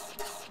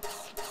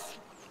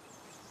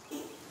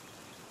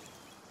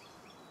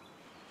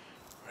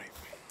 Right.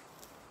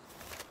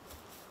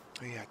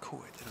 Oh yeah, I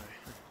caught it, didn't I?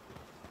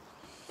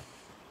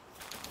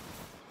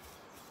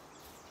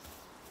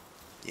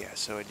 Yeah,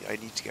 so I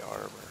need to get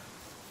armor.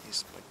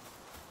 Is my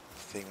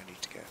thing I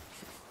need to get.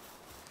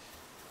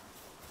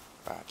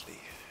 Badly.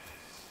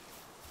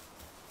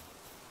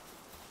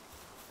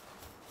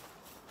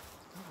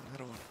 Oh,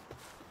 another one.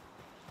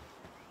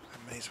 I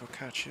may as well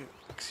catch it,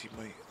 because you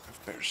might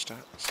have better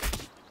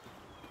stats.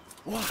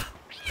 Wow.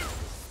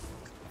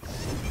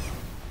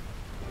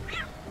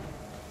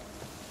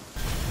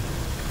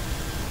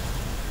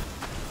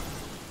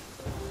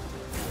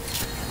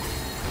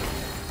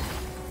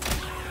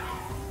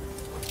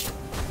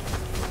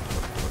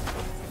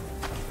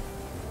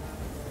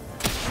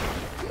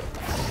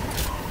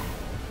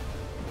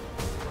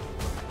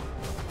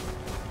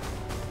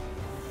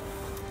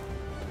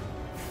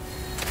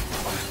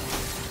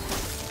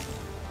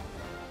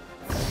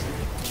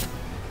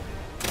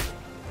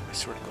 I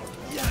swear to God.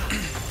 Yeah.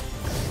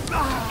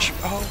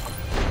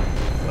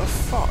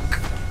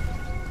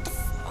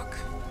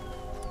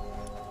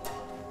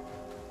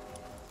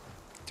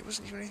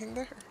 wasn't even anything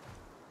there.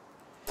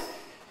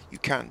 You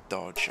can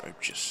dodge, I'm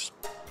just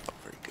not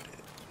very good at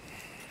it.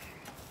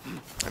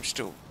 I'm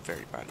still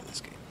very bad at this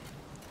game.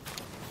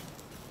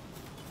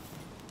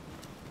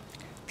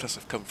 Plus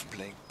I've come from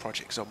playing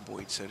Project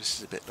Zomboid, so this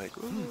is a bit like,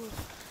 ooh.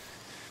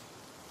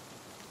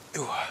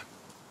 Ooh.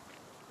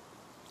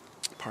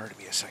 Pardon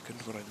me a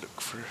second when I look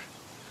for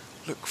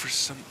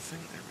something.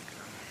 There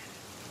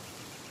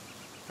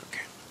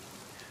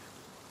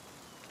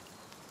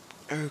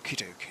we go. Okay. Okie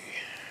dokie.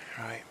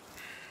 Right.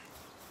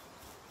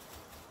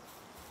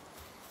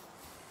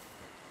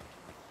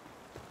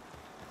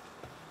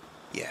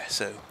 Yeah,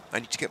 so I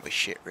need to get my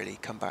shit ready,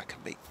 come back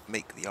and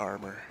make the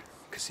armor,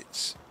 because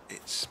it's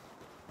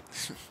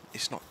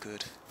it's not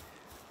good.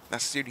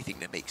 That's the only thing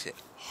that makes it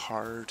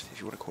hard,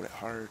 if you want to call it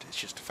hard. It's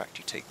just the fact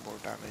you take more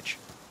damage.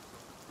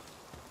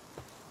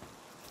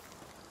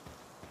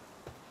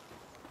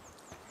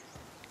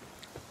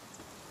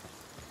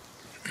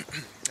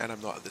 And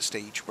I'm not at the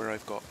stage where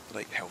I've got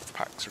like health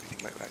packs or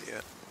anything like that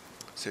yet.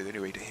 So the only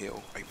way to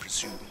heal, I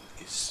presume,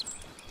 is,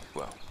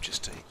 well,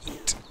 just to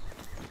eat.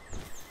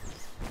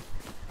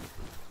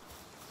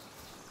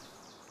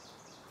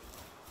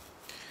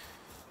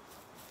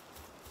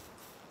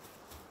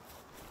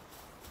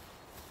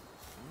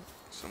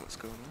 So what's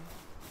going on?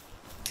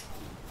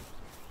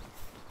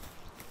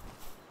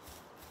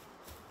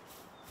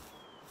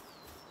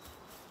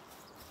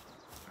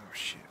 Oh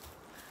shit.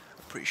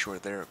 I'm pretty sure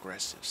they're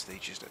aggressive, so they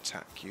just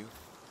attack you.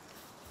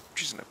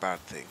 Which isn't a bad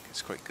thing,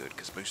 it's quite good,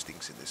 because most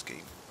things in this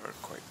game are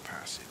quite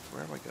passive.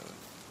 Where am I going?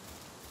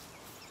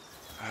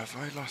 Have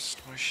I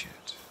lost my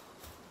shit?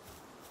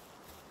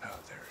 Oh,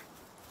 there.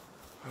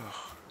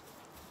 Oh.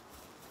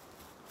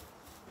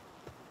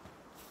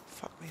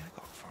 Fuck me, I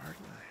got far,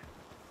 didn't I?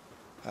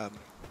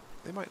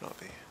 They might not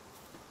be.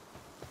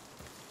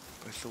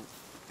 I thought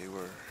they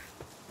were...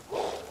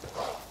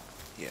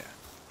 Yeah,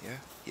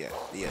 they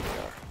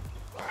are.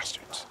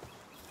 Bastards.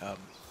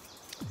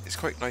 It's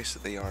quite nice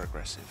that they are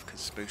aggressive,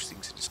 because most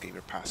things in this game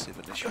are passive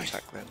unless you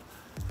attack them.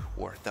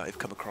 Or that I've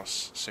come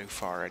across so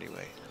far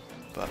anyway.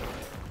 But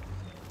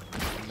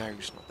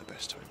now's not the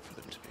best time for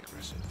them to be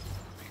aggressive,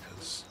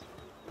 because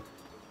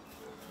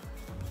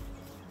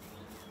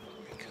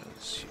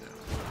you know...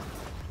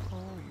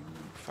 Oh, you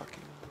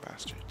fucking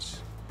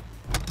bastards.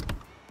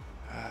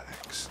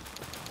 X.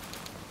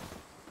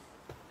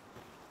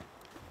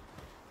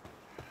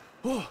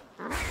 Oh.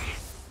 No, not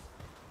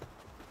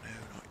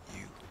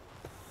you.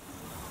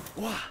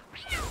 What?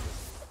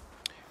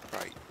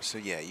 Right, so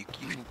yeah, you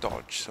can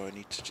dodge, so I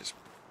need to just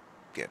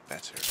get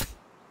better.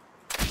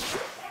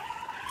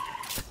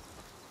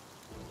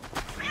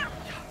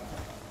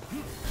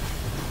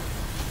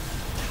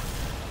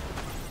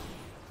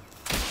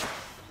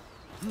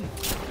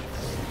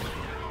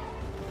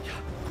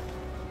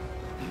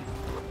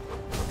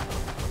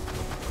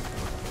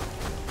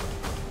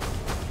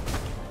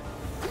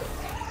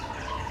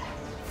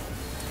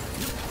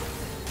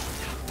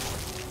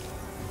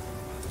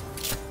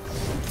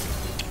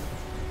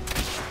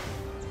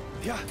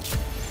 Yeah.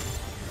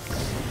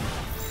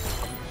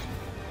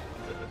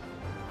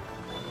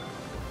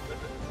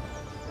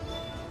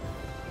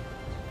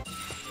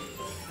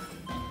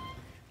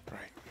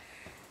 Right,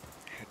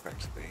 head back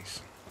to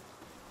base.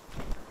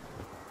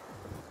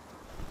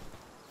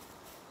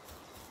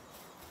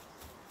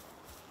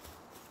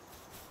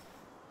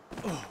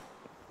 Oh.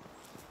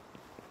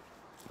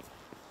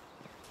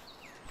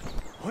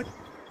 What?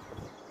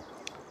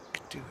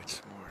 Could do it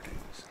some more,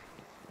 dudes.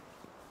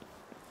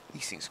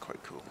 These things are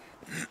quite cool.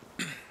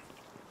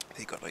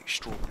 They got like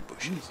strawberry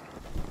bushes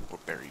or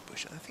berry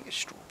bushes. I think it's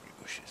strawberry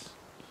bushes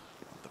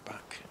on the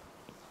back.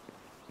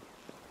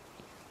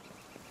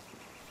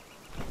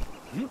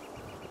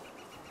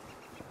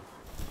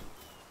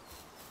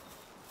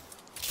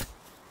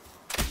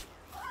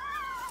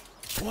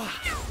 What?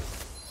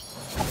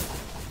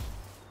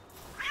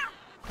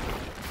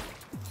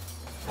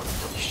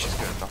 He's just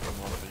gonna knock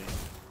him off, isn't he?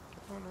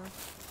 Oh no.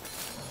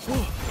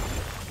 Oh.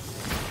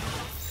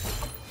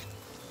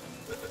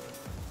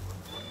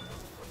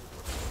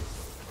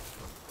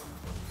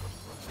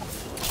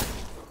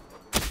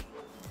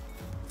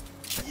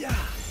 Yeah.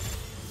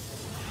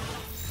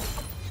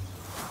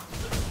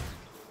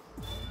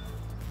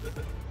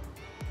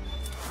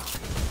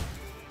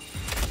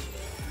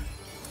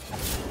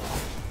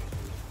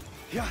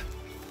 Yeah.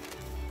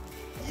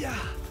 Yeah.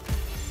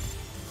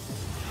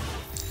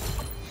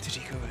 Did he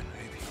go in,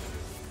 maybe?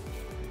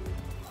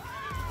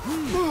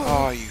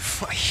 Oh, you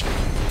fucking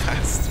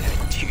bastard. I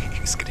knew he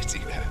was gonna do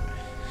that.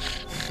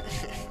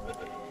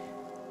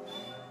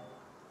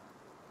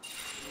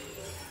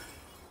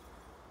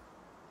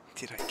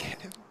 Did I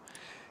get him?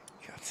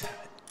 God damn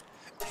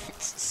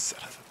it. Son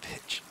of a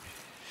bitch.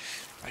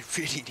 I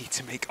really need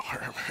to make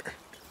armor.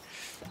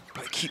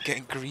 But I keep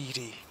getting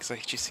greedy, because I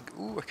just think,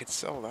 ooh, I could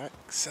sell that,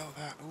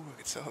 ooh, I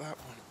could sell that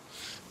one.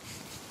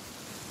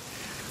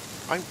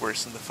 I'm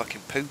worse than the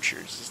fucking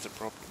poachers, is the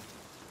problem.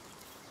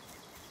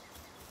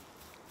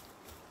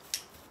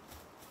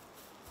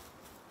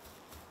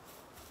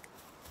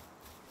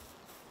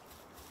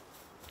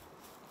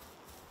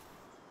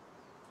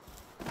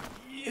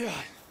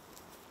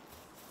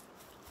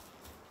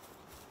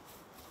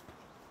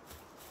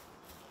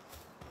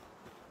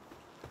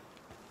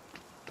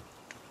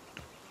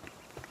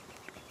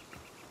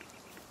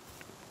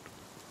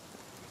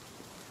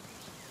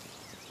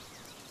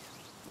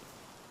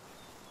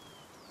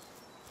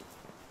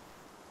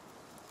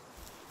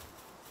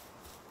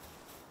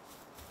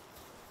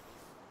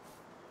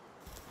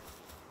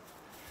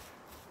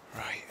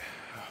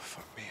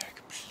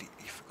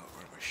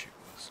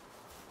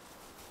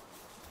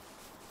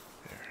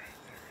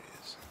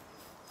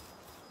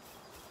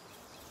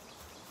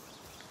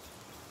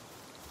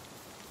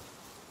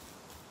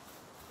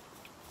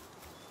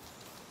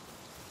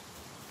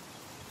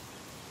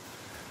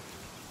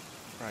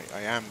 Right,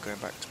 I am going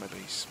back to my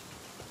base.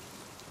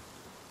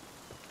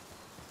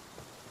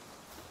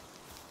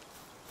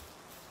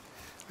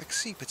 I can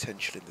see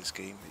potential in this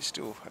game. It's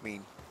still, I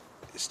mean,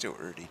 it's still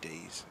early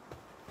days.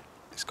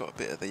 It's got a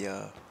bit of the,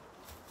 a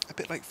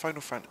bit like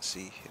Final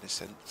Fantasy in a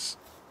sense.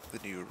 The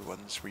newer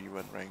ones where you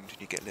run around and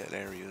you get little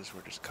areas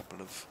where there's a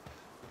couple of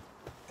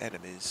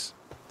enemies.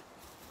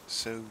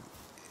 So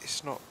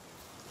it's not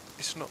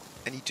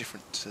any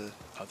different to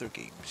other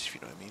games, if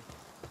you know what I mean.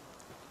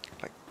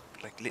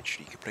 Like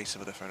literally, you could play some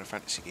of the Final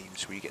Fantasy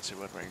games where you get to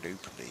run around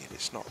openly, and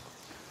it's not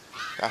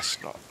as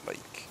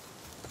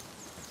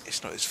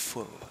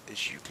full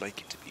as you'd like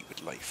it to be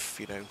with life,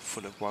 you know,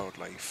 full of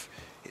wildlife.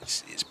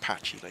 It's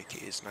patchy like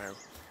it is now.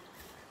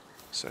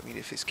 So I mean,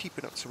 if it's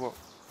keeping up to what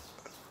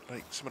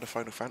like some of the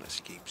Final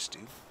Fantasy games do,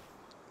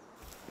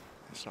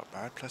 it's not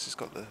bad. Plus, it's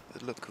got the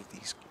look of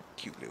these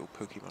cute little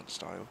Pokemon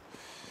style.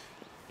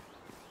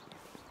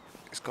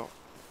 It's got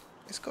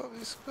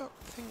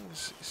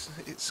things.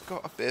 It's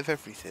got a bit of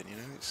everything, you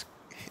know.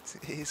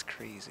 It is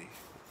crazy.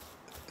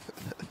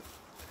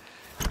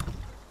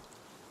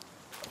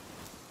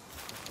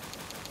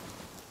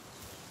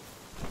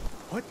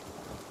 What?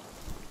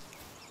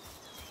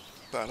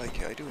 But I like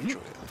it. I do enjoy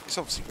it. It's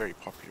obviously very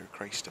popular.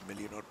 Christ, 1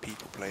 million odd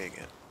people playing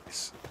it.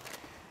 It's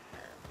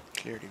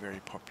clearly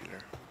very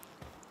popular.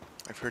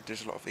 I've heard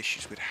there's a lot of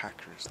issues with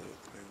hackers though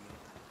at the moment,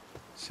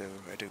 so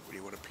I don't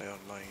really want to play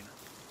online.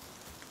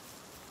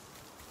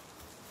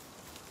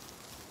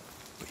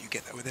 But you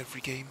get that with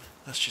every game.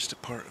 That's just a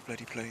part of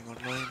bloody playing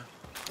online.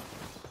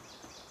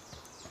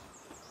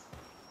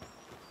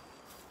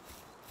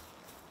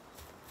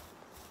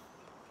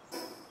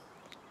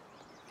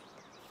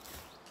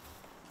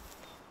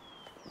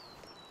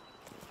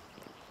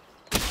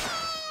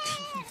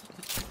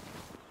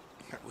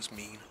 That was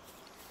mean.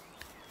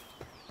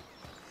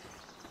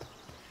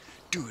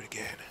 Do it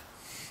again.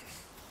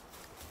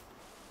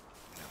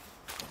 No.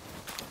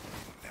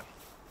 No.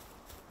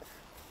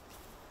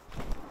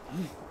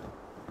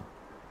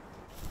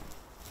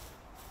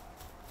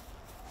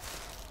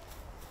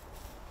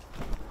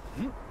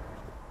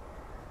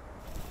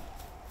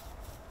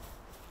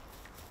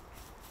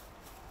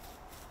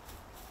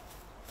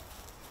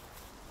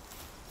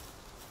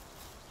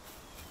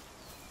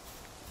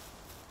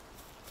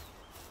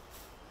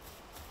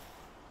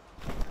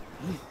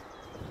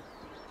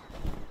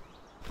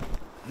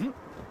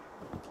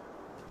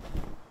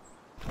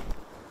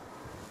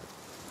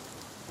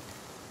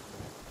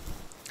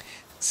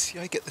 See,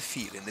 I get the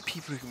feeling the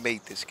people who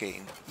made this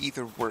game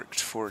either worked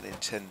for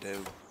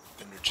Nintendo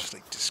and are just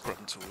like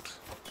disgruntled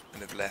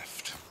and have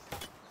left.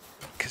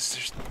 Because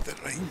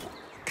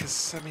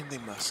I mean they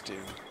must do.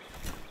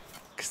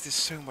 Because there's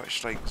so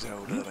much like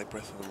Zelda, like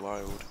Breath of the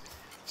Wild,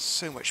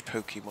 so much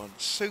Pokemon,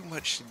 so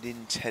much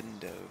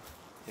Nintendo.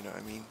 You know what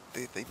I mean?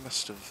 They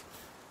must have,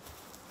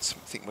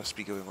 something must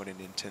be going on in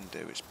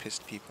Nintendo. It's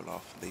pissed people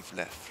off and they've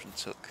left and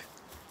took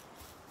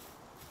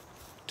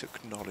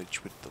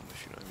knowledge with them,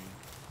 if you know what I mean.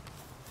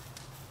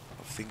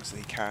 Of things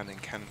they can and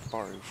can't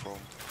borrow from,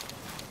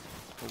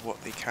 or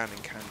what they can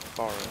and can't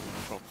borrow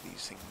from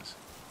these things.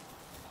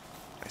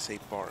 I say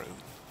borrow,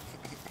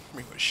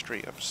 pretty much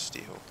straight up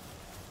steal.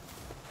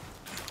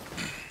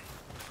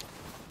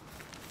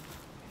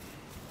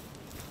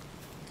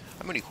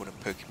 I'm only calling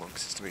them Pokemon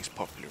because it's the most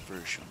popular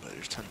version, but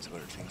there's tons of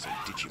other things like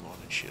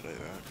Digimon and shit like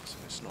that, so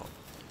it's not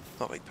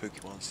like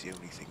Pokemon's the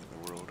only thing in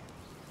the world.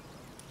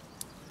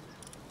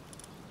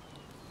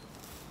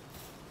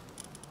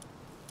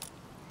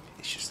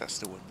 It's just that's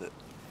the one that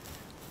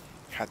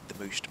had the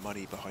most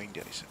money behind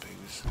it, I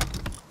suppose,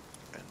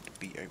 and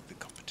beat out the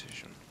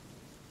competition,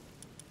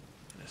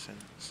 in a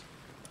sense.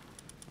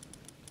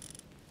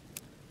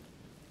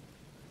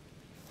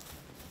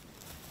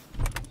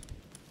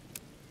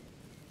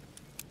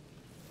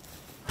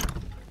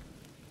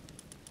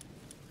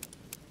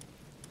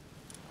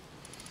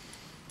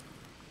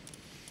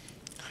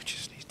 I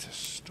just need to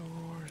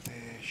store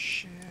this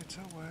shit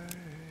away.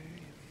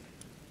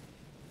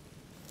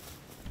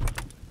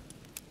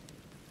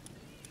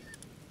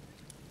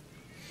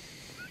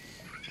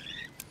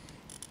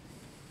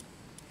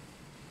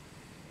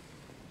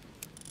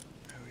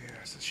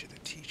 That's the shit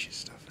that teaches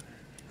stuff in it,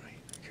 right?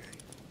 Okay.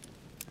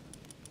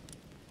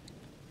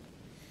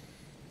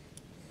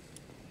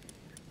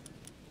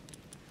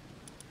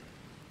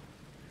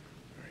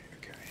 Right,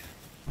 okay.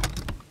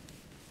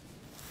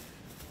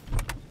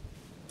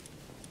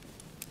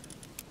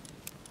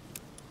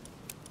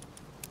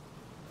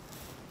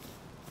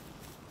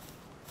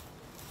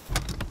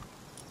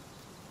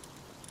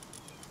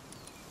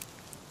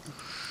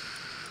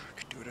 I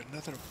could do it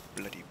another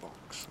bloody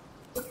box.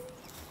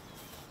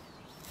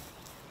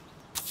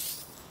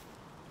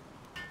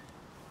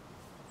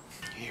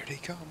 Here they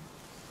come.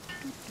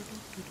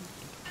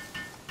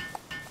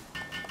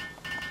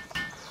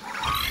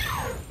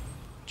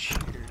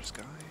 Cheers,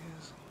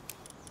 guys.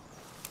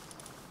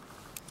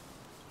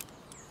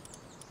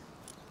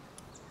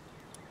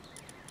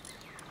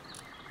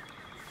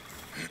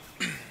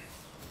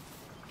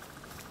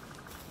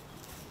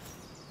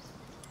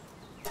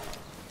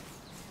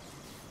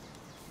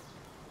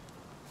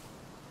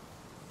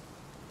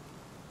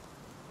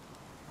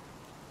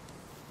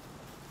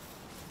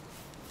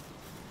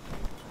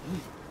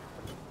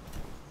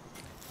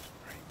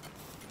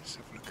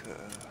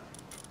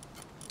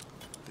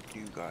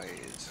 new guy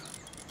is.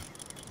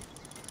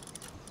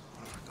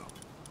 What have I got?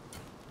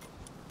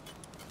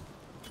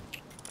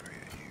 Oh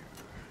yeah, you.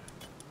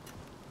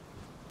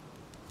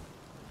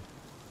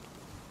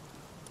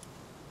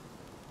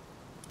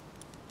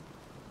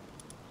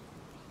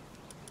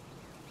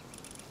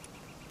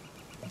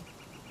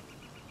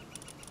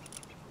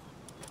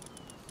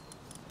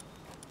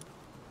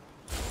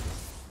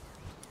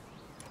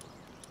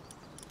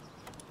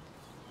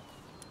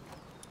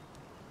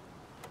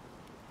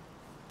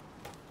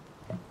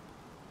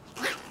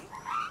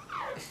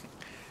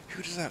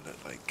 Who does that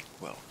look like?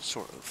 Well,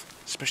 sort of.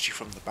 Especially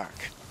from the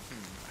back.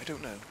 I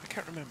don't know. I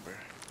can't remember.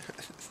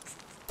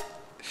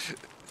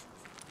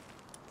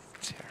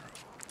 Terrible.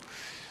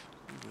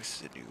 Who was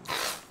the new...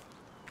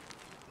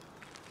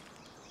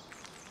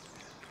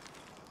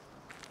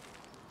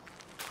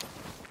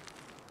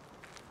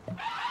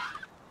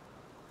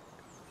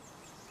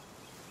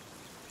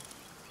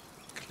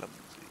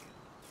 Clumsy.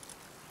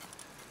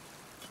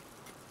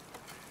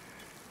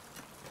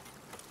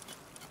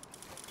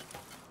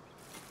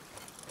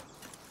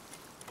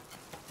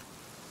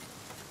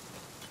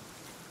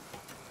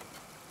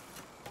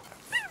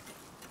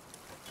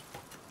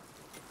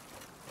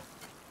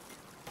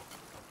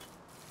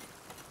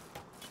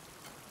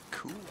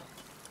 Cool.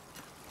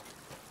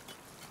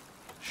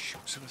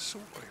 Shoots an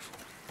assault rifle.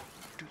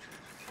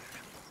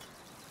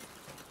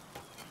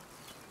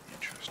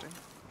 Interesting.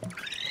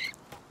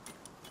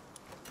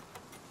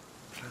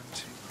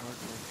 Planting,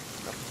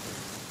 hardworking, lumber,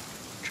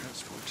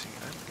 transporting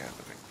and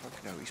gathering.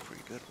 Fuck no, he's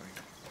pretty good, right?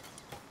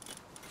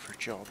 For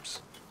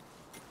jobs.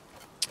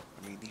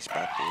 I mean, these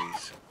bad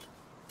boys.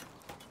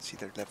 See,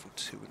 they're level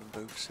 2 in them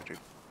both, so they're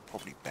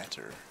probably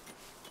better.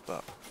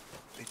 But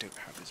they don't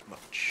have as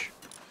much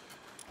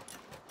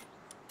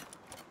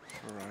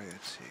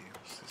variety.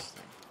 What's this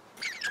thing?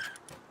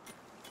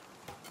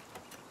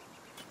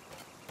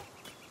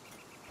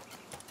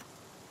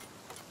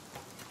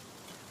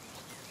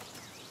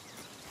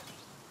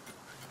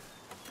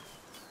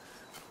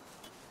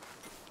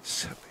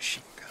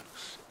 Submachine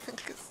guns.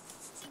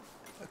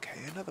 Okay,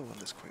 another one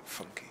that's quite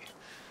funky.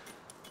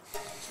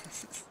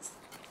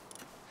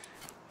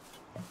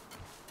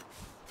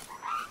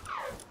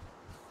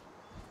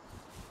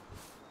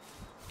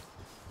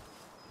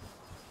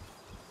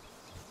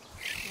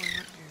 Why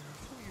weren't you? I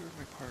thought you were in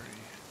my party.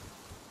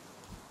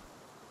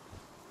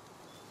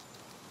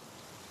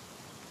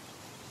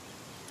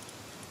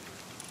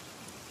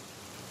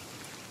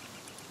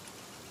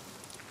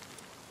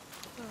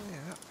 Oh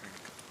yeah, that thing.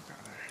 Look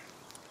out there.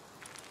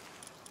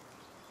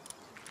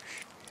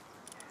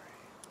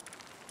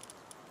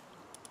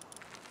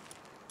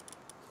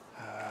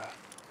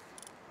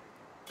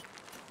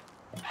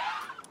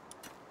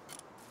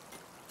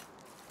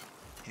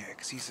 Yeah,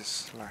 because he's a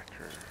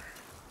slacker.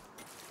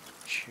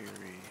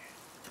 Cheery.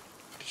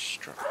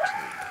 Destructive.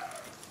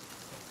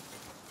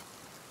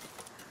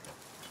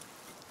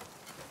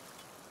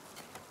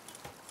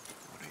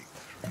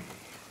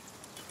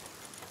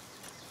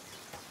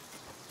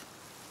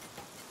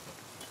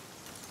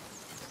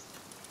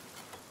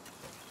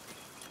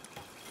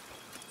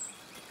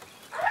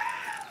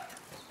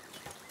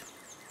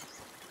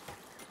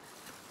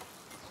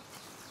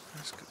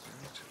 That's good. I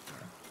need to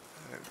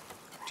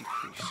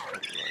decrease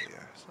slightly.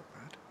 Yeah, it's not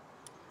bad.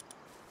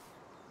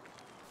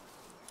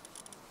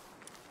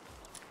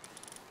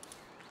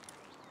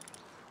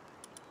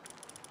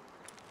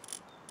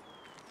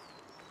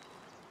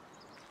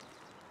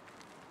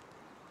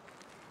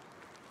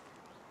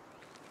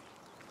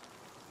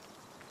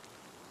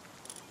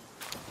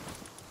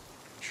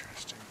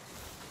 Interesting.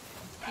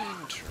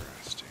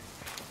 Interesting.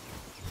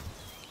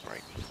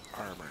 Right,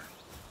 armor.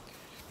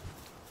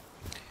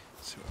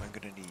 So I'm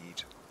gonna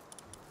need...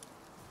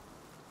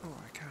 Oh,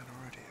 I can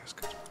already, that's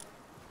good.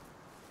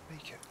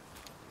 Make it.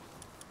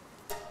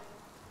 I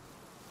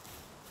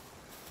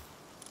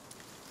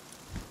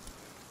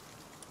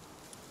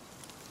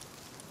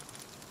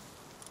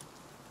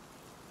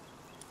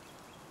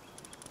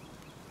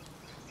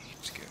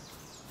need to get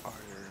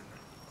iron.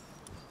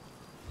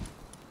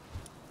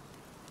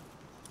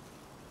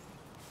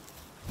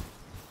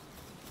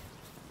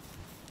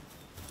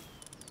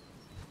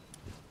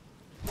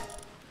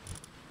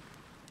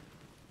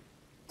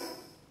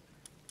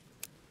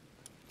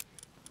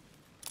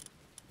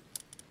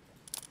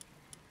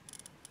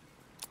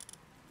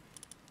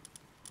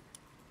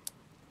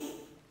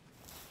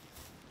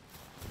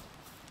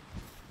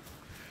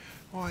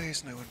 Why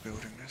is no one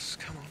building this?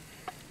 Come on.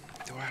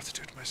 Do I have to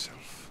do it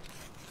myself?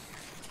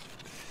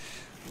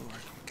 Oh, I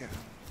can get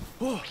him.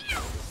 Oh!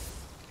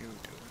 You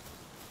do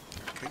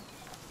it. Okay.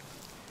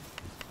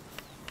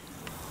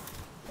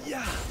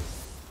 Yeah!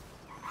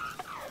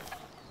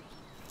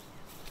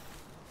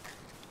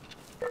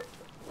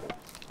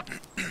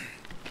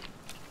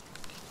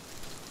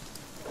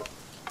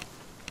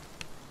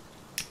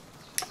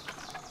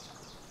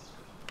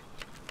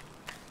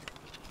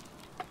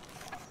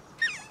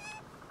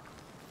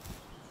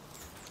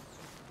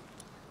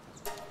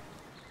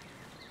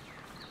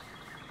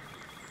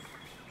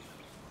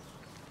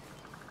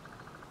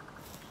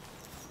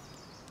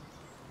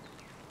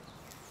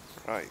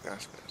 Right,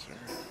 that's better.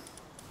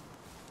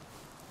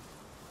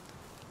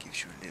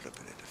 Gives you a little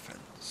bit of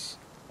defense.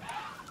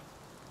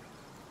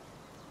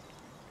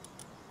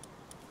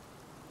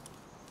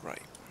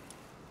 Right.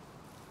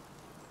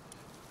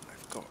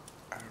 I've got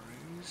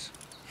arrows.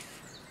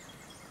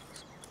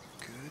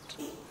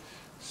 Good.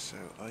 So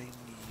I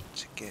need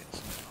to get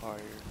some iron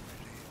ready.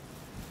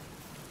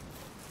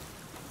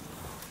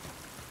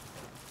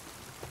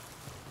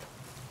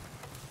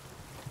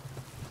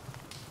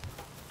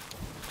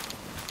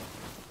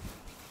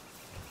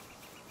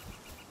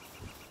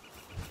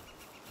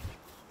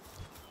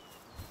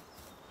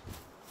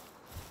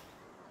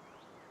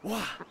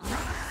 Wah!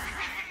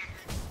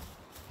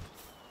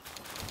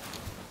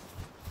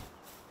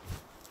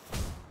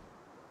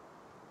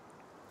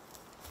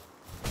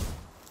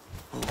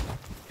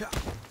 Yeah.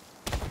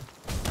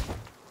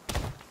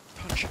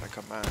 Punch like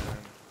a man.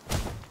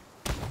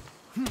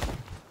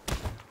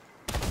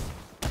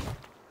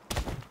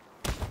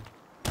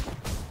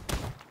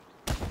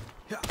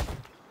 Yeah.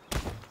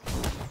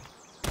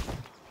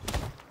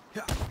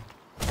 Yeah.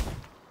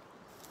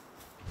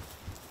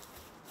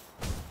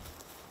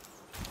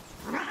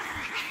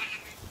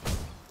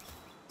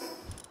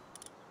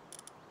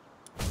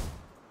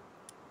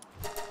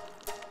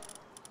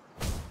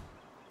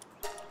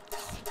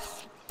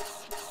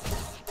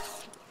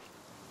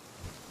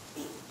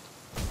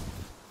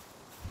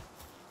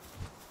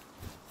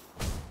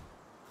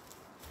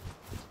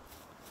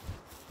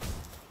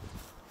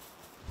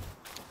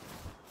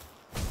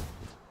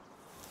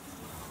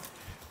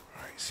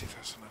 Right, see if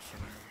that's enough for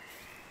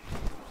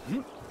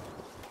now.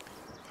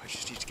 I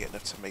just need to get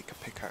enough to make a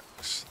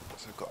pickaxe.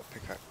 Once I've got a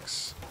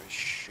pickaxe, I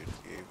should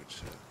be able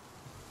to.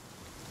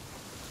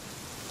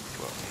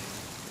 Well, in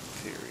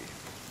theory.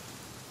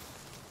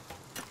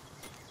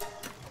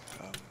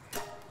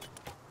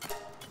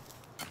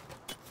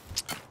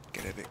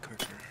 Get a bit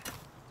quicker.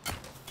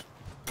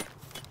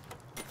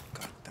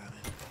 God damn it.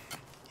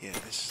 Yeah,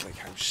 this is like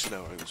how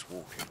slow I was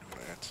walking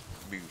when I had to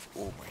move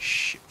all my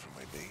shit from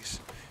my base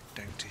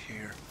down to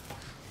here.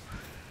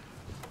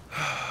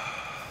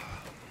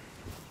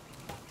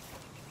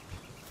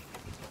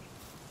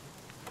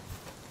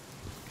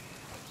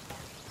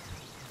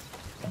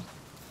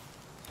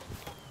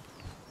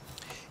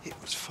 It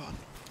was fun.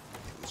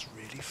 It was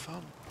really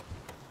fun.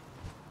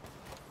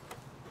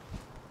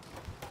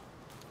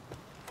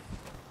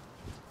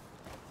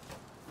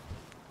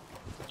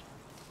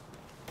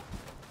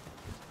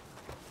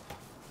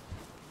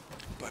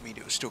 But I mean,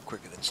 it was still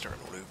quicker than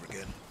starting all over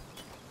again.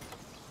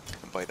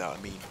 And by that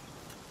I mean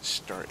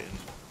starting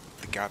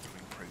the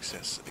gathering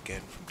process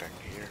again from down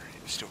here.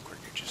 It was still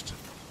quicker just to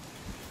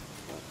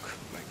walk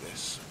like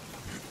this.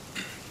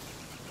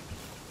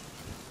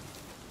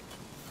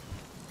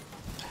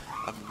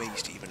 I'm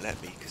amazed he even let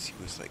me, because he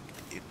was like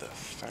in the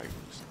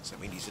thousands. I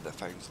mean, he's in the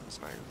thousands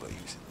now, but he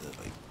was in the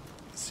like,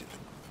 it's in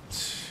the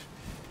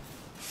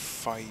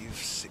 5,000,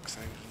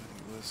 6,000 I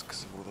think it was,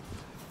 because of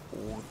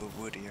all the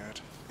wood he had.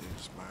 It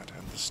was mad,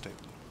 and the stone.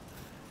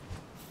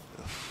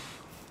 Ugh.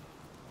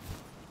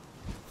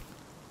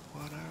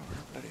 1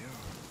 hour, bloody hell.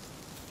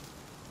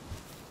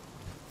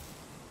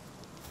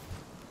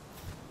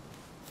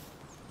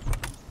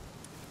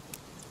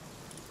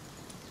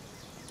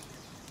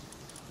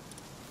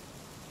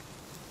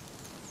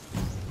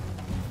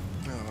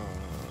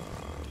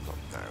 Not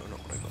now,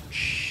 not when I got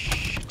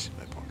shit in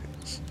my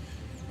pockets.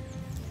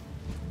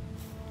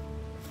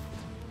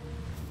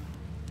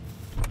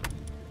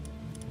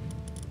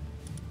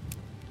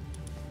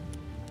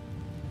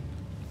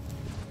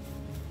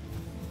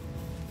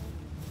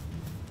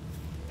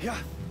 Yeah.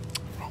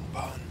 Wrong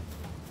button.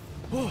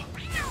 Oh.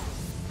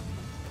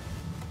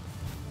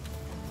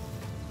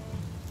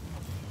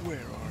 Where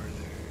are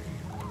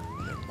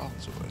they? They're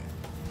miles away.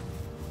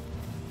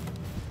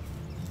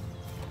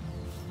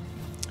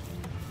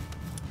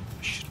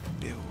 I should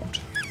build.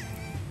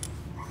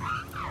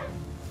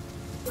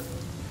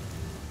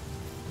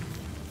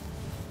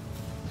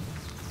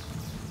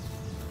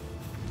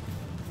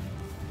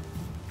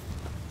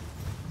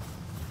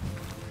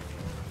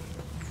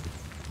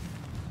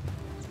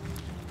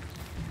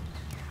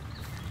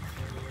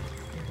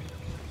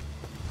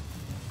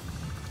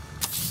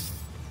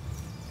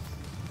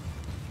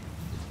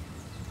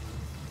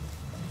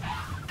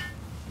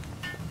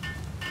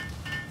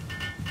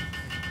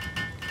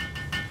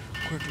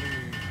 Quickly,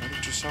 I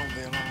need to sound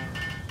the alarm.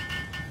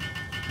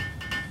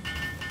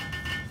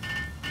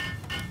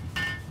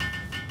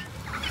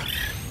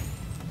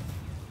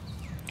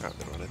 Oh,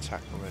 they're on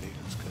attack already,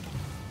 that's good.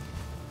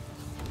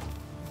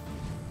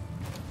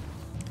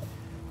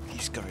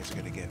 These guys are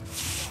gonna get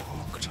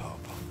fucked up.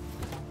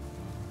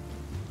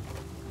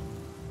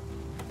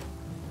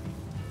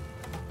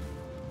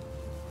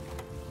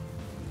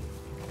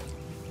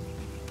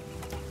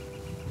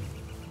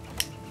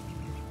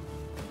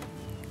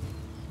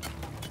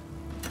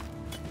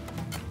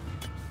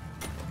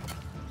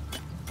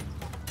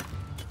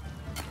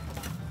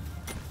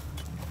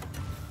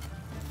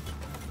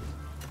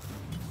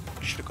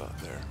 Should have got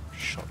up there,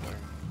 shot down.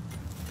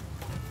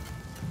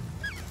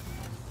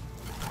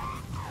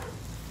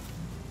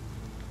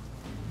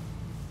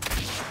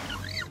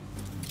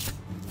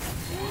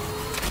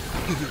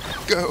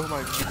 Go,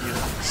 my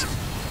minions!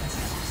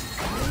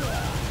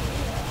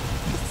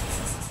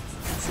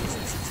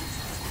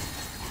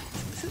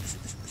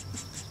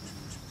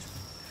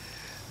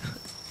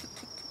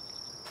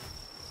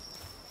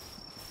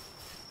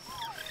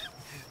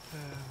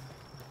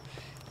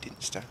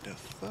 Didn't stand a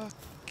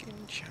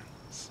fucking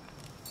chance.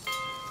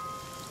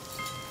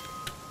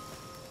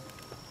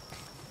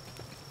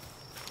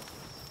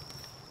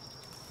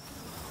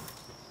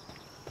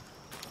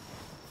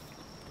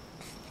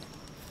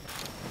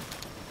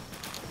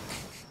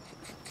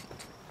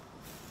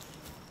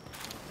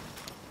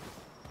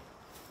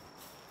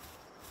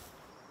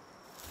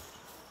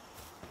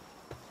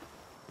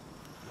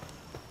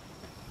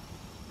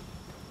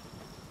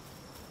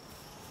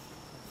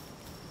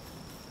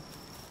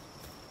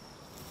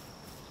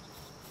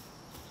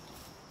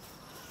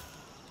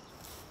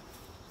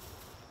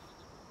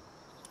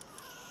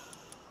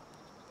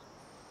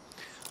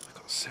 I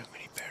got so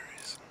many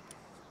berries.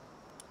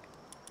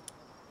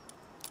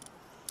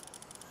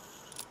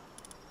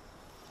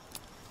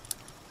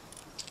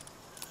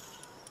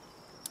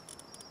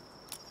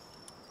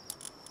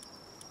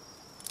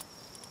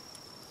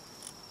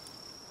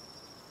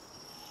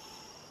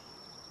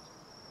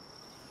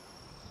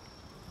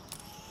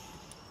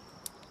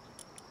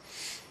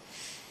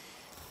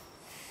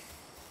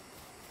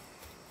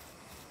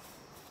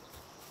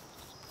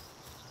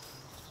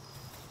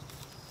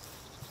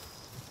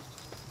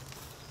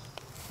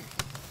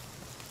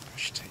 I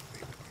should take the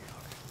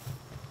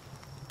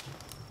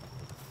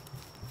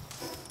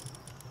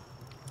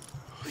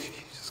Oh,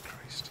 Jesus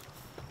Christ.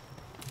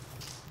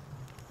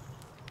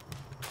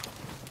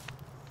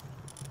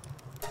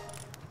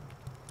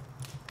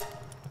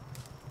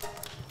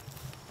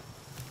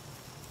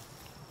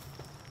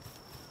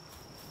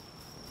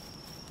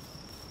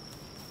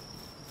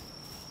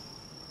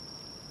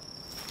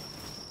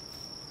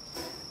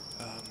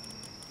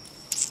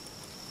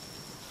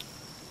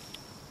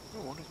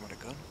 Oh, one of them had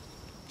a gun.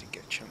 Didn't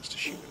get a chance to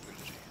shoot it, did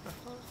he?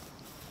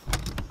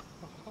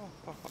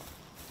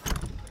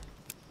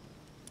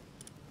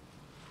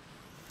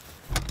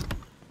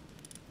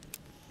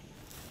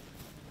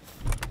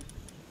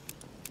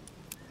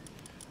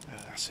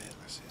 That's it,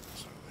 that's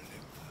what we're gonna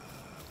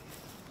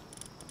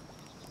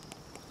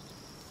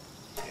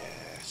do.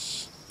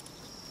 Yes.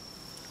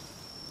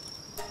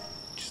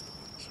 Just the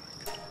ones that are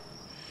good.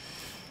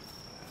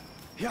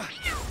 Yeah.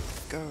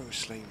 Go,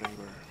 slave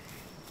labor.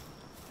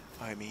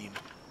 I mean,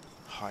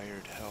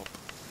 hired help.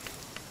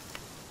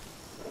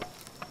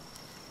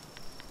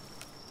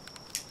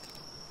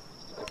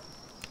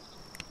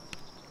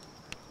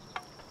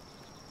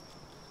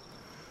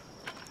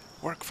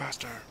 Work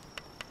faster.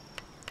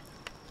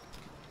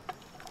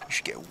 You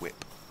should get a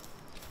whip.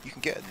 You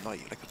can get a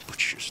knife, like a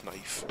butcher's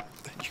knife,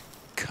 then you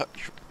cut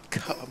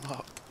them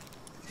up.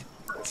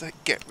 It's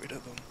like, get rid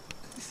of them.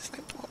 It's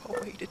like, what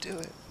a way to do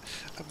it.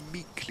 A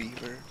meat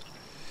cleaver.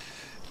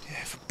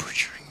 Yeah, for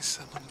butchering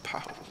someone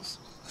pals.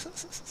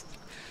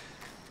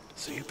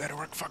 So you better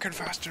work fucking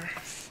faster.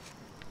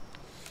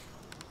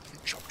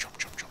 Chop, chop,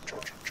 chop, chop,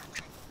 chop, chop, chop,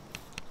 chop.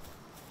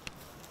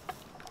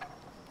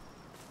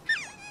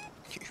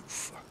 You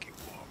fucking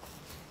what?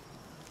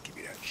 Give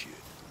me that shit.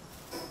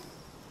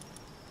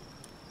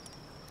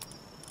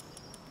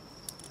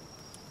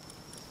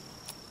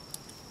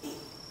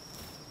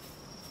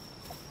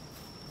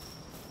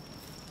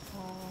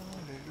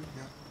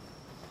 Hallelujah.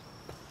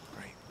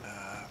 Right,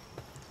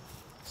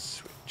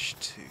 switch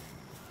to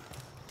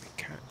the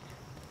cat.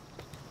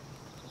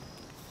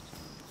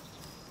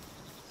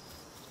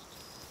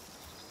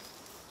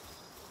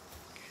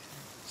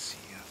 Can't see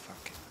a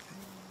fucking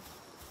thing.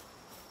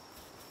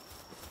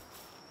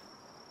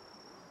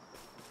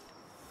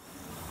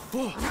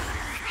 Oh.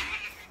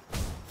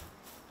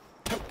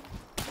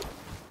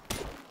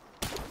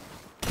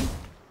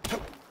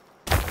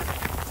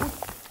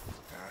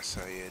 That's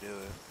how you do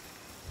it.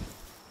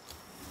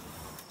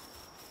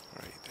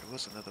 Right, there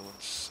was another one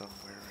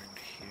somewhere around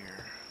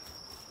here.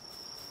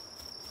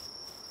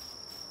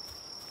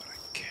 But I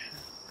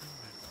can't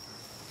remember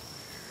where.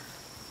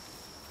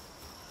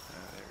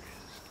 Ah, there it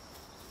is.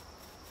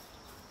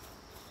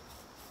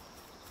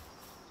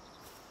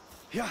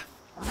 Yeah.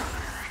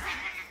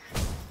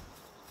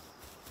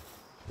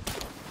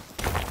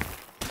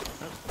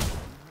 Oh,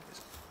 where is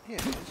it? Yeah,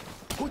 it is.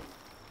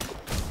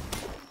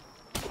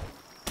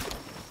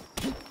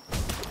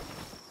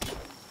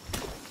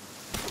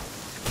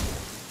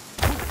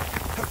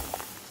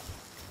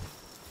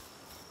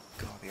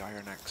 God, the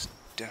iron axe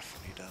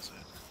definitely does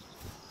it.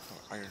 Or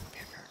iron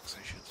pickaxe,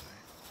 I should say.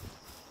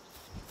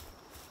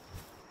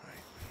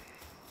 Right.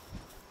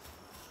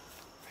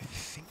 I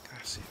think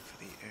that's it for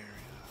the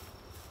area.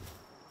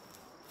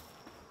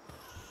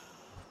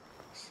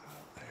 What's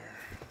that there?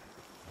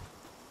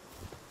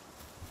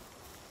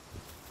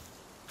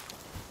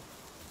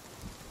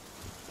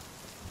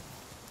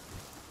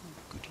 Ooh,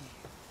 goody.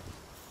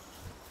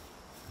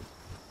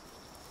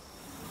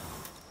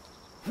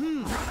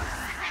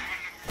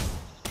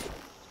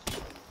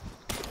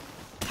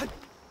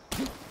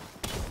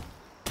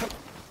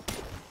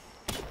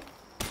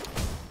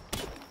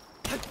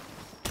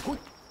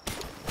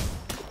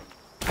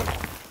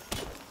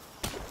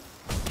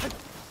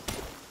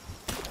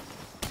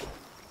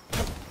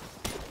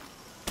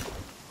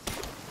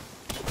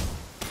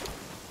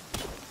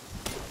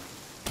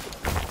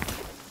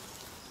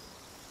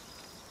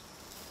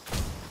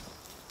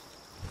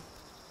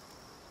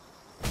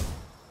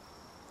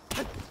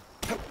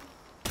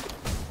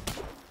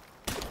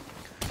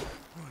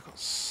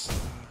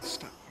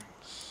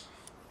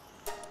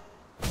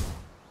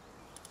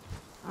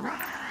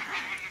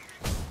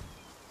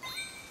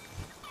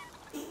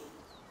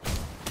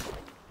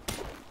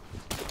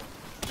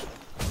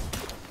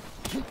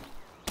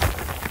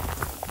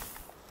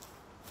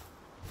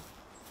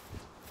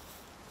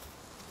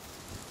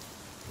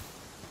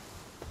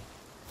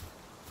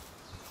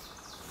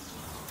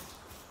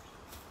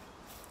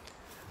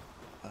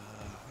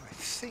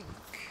 think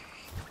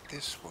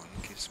this one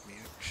gives me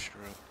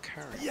extra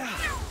carry. Yeah.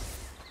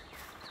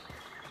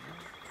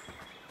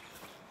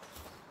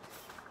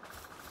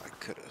 I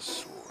could have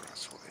swore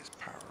that's what his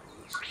power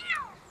was.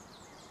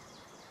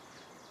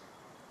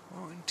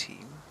 Oh, in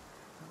team.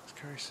 Let's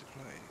carry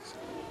supplies.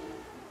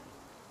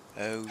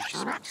 Oh,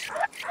 just means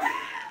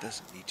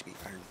doesn't need to be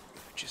out,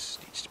 it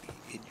just needs to be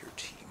in your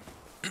team.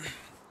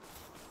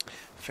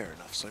 Fair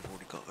enough, so I've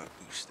already got that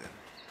boost then.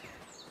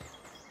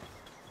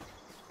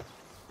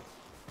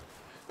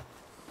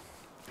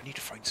 I need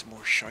to find some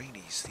more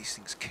shinies. These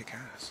things kick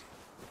ass.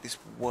 This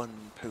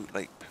one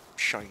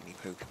shiny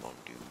Pokemon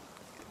dude,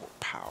 or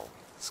Pal,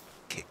 has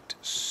kicked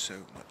so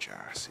much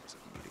ass. It's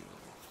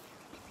unbelievable.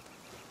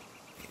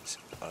 It's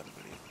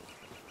unbelievable.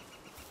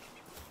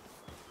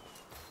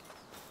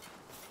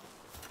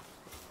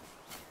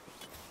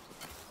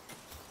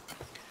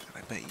 And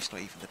I bet he's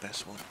not even the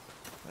best one,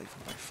 not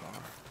even by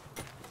far.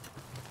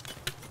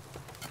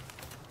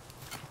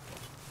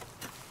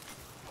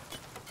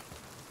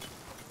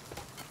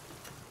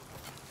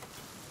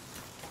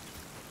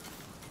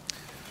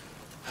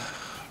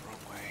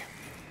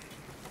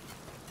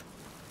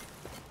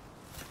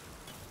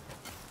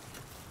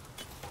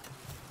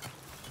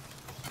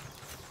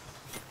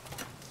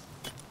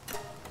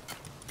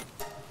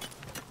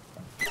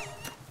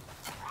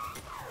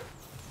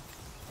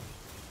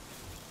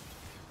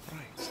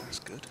 That's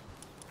good.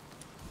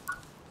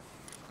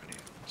 I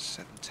need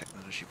 7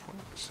 technology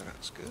points, so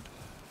that's good.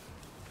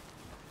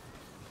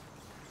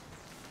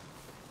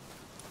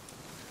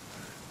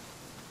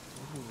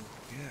 Ooh,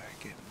 yeah,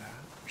 getting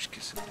that. Which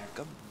gives them their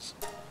guns.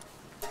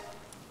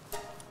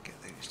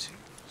 Get those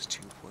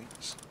 2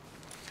 points.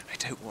 I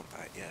don't want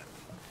that yet.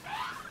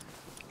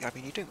 I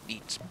mean, you don't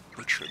need to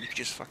butcher them, you can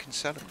just fucking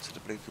sell them to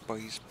the bloke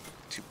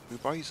who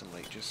buys them,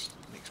 like, just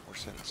makes more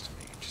sense to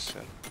me. Just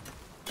sell them.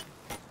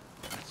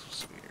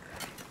 That's weird.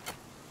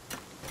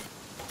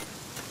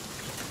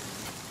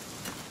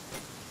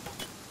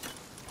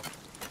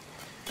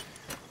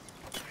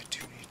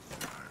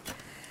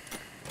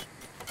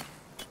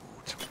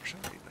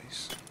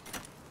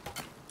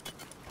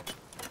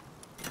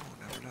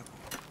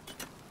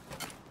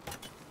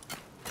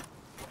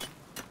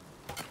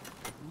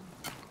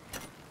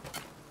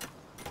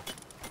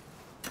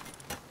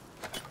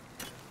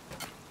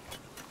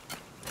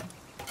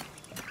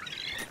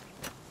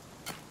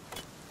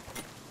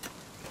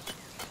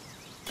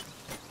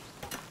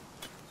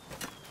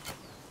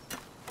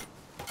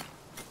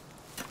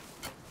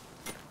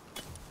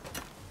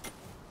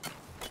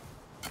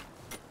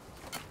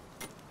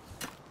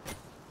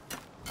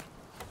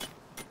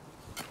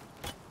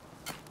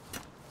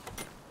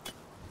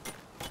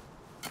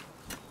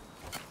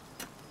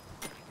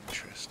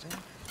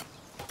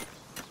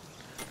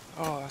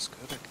 Oh, that's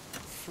good. I can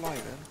fly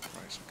then.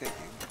 Right, so I'll get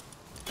you.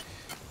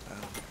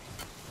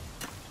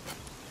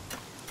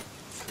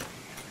 3.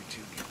 I do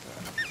need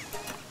that.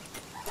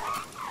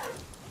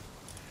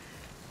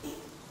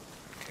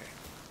 Okay.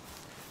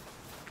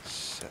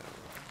 So.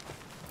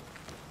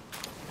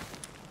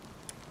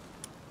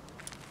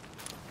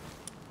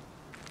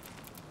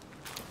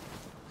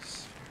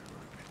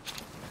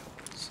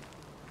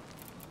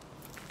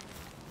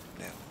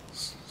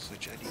 Nails. So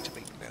I need to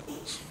make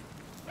nails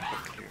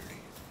quite clearly.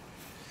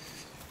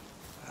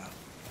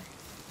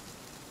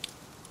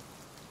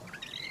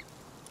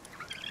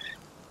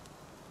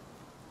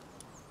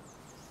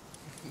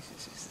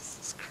 This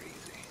is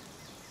crazy.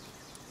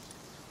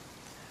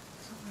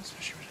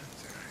 Especially when I'm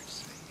there,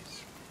 actually.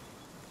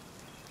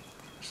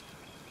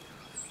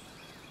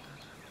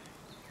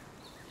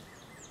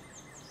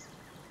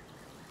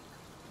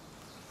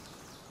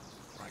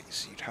 Right,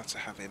 so you'd have to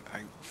have him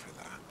out for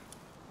that.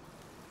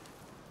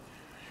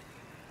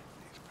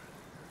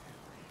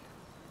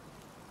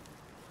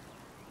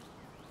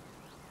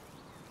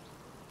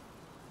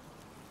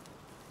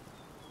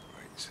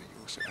 Right, so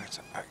you also have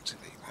to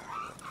activate that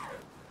one.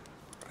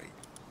 Right.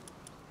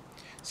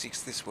 See,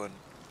 'cause this one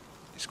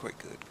is quite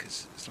good,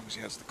 because as long as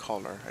he has the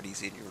collar and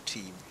he's in your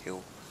team,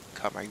 he'll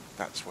come out.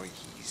 That's why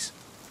he's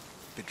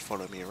been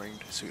following me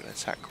around, so he'll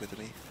attack with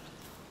me.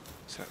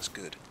 So that's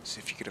good. So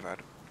if you could have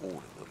had all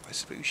of them, I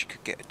suppose you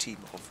could get a team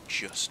of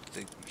just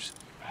those.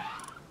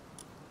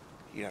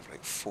 You'd have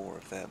like 4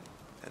 of them,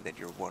 and then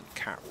your one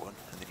cat one,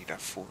 and then you'd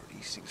have 4 of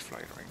these things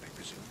flying around, I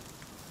presume.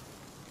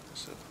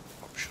 That's an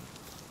option.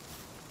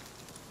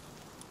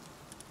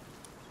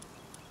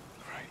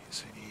 Right,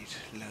 so you need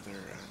leather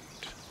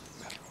and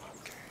metal.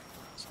 Okay,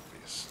 that's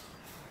obvious.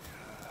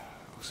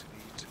 I also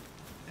need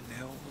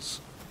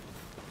nails.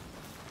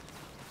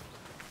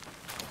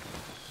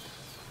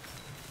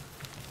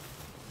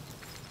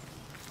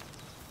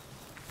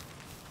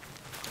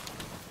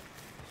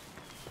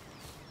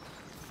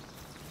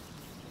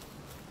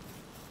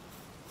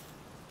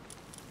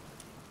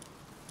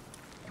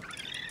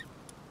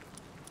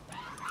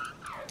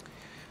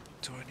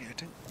 I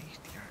don't need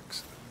the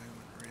axe at the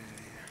moment,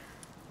 really.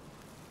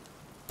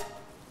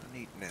 I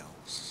need nails,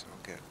 so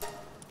I'll get...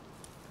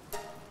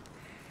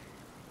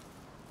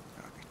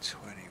 That'll be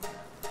 20.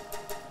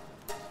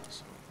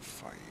 So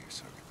 5,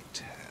 so I'll give me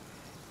 10.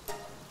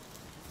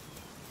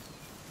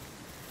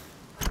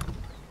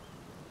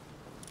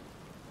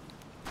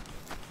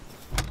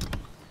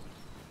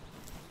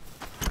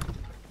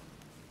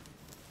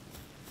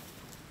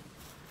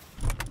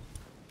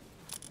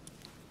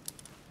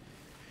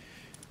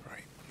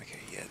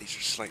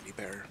 slightly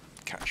better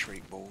catch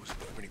rate balls,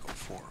 but I've only got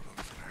 4 of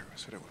them for now,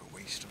 so I don't want to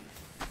waste them.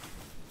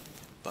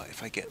 But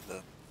if I get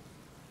the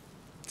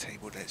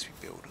table that lets me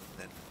build them,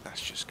 then that's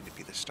just going to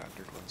be the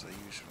standard ones I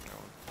use from now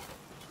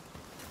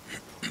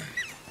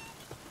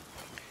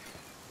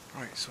on.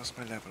 Right, so what's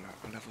my level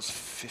at? My level's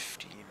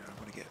 15, I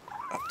want to get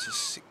up to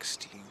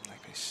 16,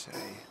 like I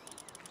say.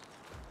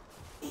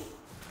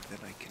 Then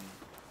I can...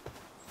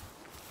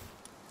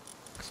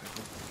 because I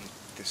won't need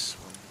this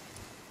one.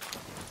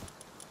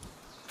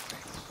 I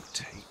will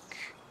take...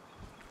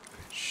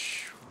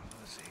 which one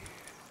was he?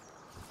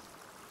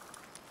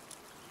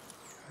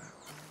 That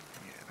one?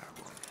 Yeah, that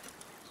one.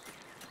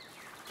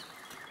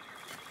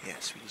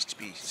 Yes, we used to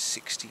be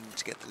 16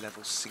 to get the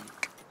level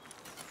sync.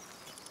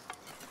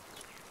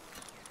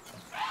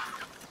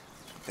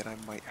 Then I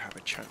might have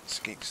a chance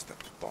against the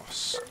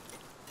boss.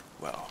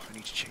 Well, I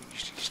need to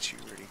change these two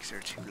really because they're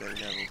too low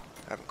level.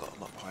 I haven't got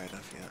them up high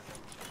enough yet.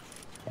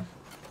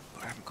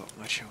 But I haven't got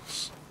much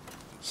else.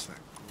 That's that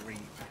grape.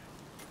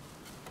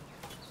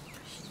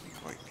 He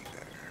might be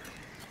there.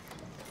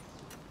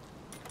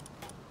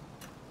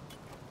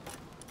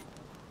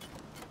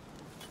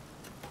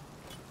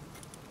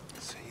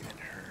 See then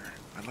her.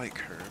 I like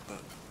her,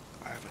 but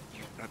I haven't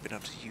been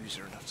able to use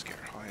her enough to get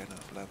her high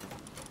enough level.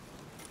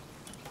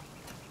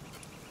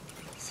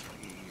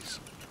 3s.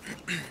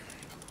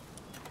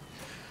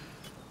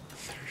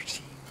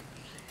 13.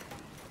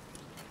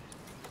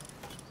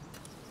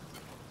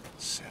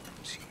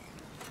 17.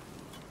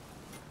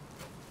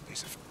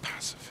 He's a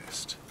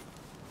pacifist.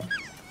 Ugh.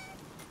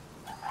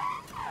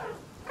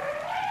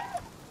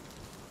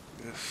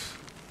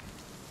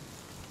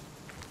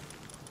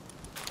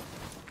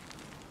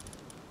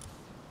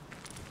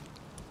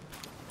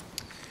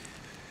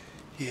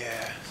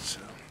 Yeah, so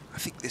I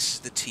think this is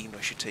the team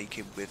I should take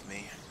in with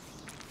me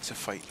to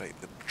fight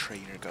like the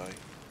trainer guy.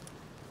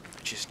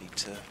 I just need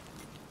to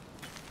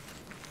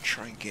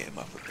try and get him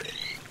up a bit.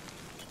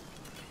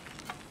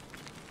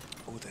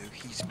 Although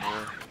he's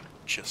more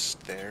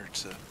just there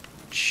to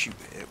shoot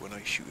at it when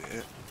I shoot at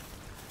it.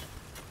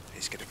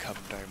 He's going to come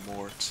down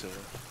more to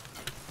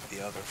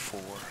the other 4.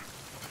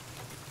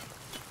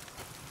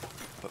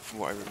 But from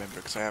what I remember,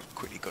 because I have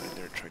quickly got in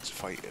there and tried to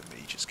fight him and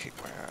he just kicked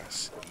my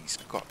ass, he's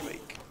got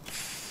like...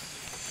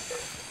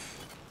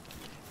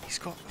 he's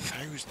got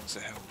thousands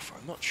of health.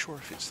 I'm not sure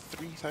if it's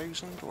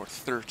 3,000 or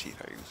 30,000.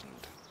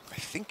 I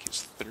think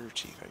it's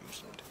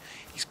 30,000.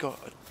 He's got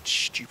a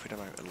stupid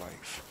amount of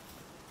life,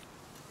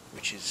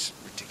 which is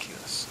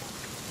ridiculous.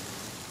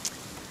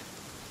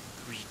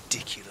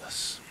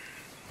 Ridiculous.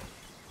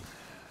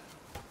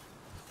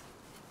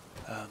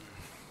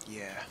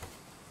 Yeah.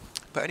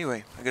 But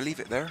anyway, I'm going to leave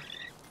it there.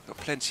 Got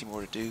plenty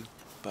more to do,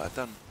 but I've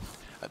done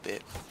a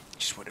bit.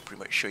 Just wanted to pretty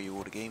much show you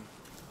all the game.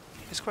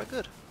 It's quite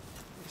good.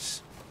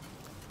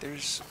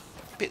 There's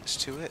bits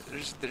to it.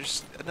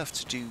 There's enough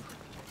to do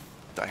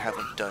that I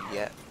haven't done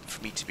yet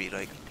for me to be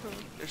like, oh,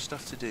 there's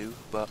stuff to do,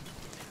 but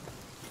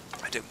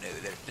I don't know.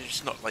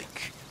 There's not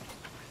like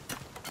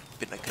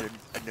been like a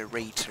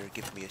narrator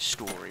giving me a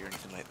story or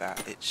anything like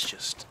that.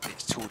 It's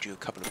told you a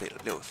couple of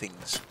little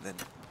things, and then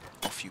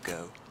off you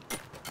go.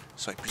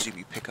 So I presume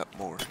you pick up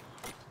more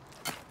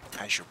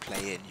as you're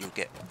playing. You'll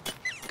get,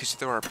 because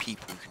there are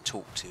people you can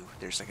talk to.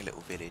 There's like a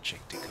little village I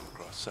did come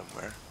across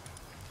somewhere.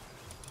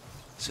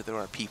 So there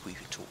are people you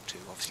can talk to.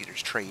 Obviously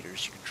there's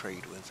traders you can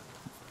trade with.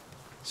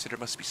 So there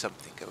must be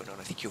something going on.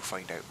 I think you'll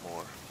find out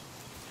more.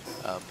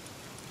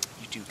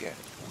 You do get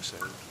also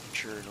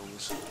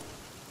journals.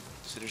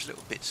 So there's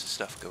little bits of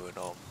stuff going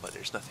on, but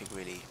there's nothing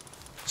really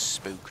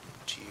spoken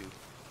to you.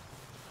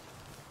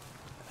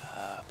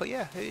 But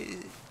yeah,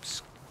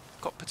 it's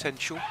got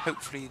potential.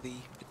 Hopefully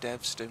the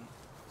devs don't,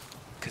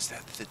 because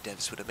the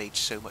devs would have made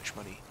so much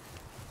money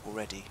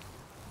already.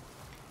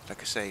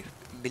 Like I say,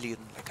 a million,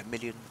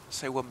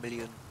 say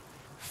 1,500,000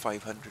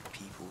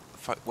 people,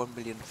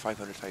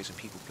 1,500,000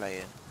 people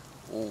playing,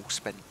 all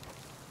spent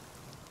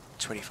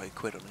 25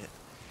 quid on it.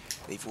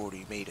 They've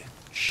already made a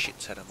shit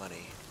ton of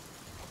money.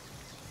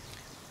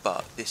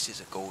 But this is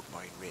a gold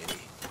mine,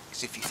 really.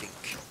 Because if you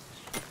think,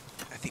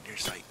 I think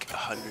there's like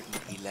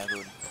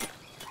 111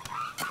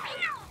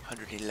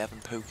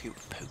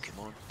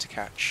 Pokemon to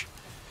catch.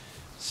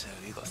 So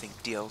you've got to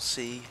think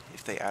DLC,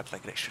 if they add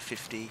like an extra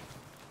 50,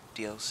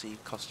 DLC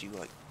cost you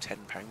like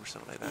 £10 or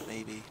something like that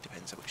maybe.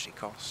 Depends how much they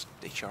cost,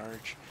 they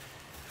charge.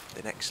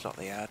 The next slot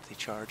they add, they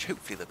charge.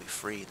 Hopefully they'll be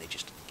free and they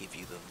just give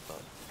you them,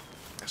 but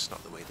that's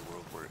not the way the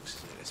world works,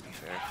 is it? Let's be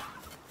fair.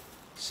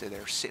 So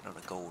they're sitting on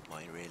a gold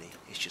mine, really.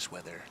 It's just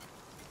whether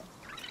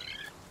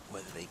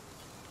they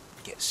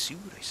get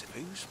sued, I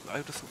suppose. I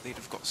would have thought they'd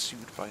have got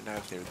sued by now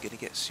if they were going to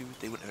get sued.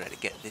 They wouldn't have let it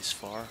get this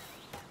far.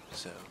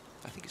 So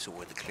I think it's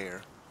all in the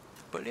clear.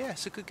 But yeah,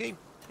 it's a good game.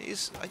 It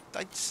is.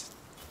 I'd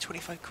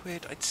 25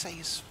 quid. I'd say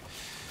is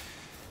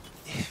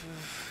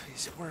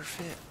it worth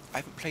it? I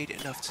haven't played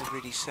it enough to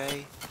really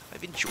say.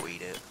 I've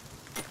enjoyed it,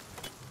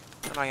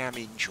 and I am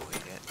enjoying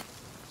it.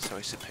 So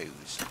I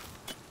suppose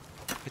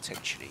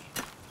potentially,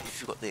 if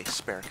you've got the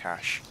spare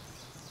cash,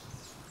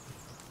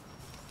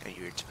 and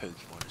you're into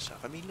Pokemon and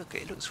stuff. I mean, look,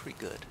 it looks pretty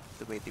good.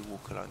 The way they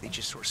walk along, they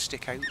just sort of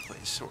stick out, but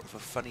it's sort of a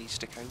funny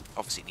stick out.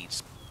 Obviously, it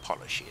needs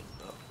polishing,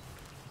 but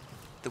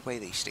the way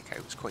they stick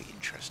out is quite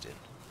interesting.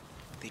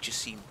 They just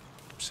seem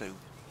so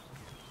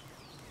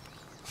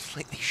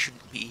like they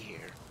shouldn't be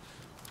here,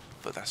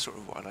 but that's sort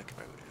of what I like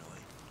about it.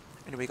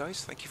 Anyway,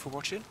 guys, thank you for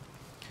watching.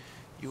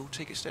 You all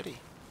take it steady.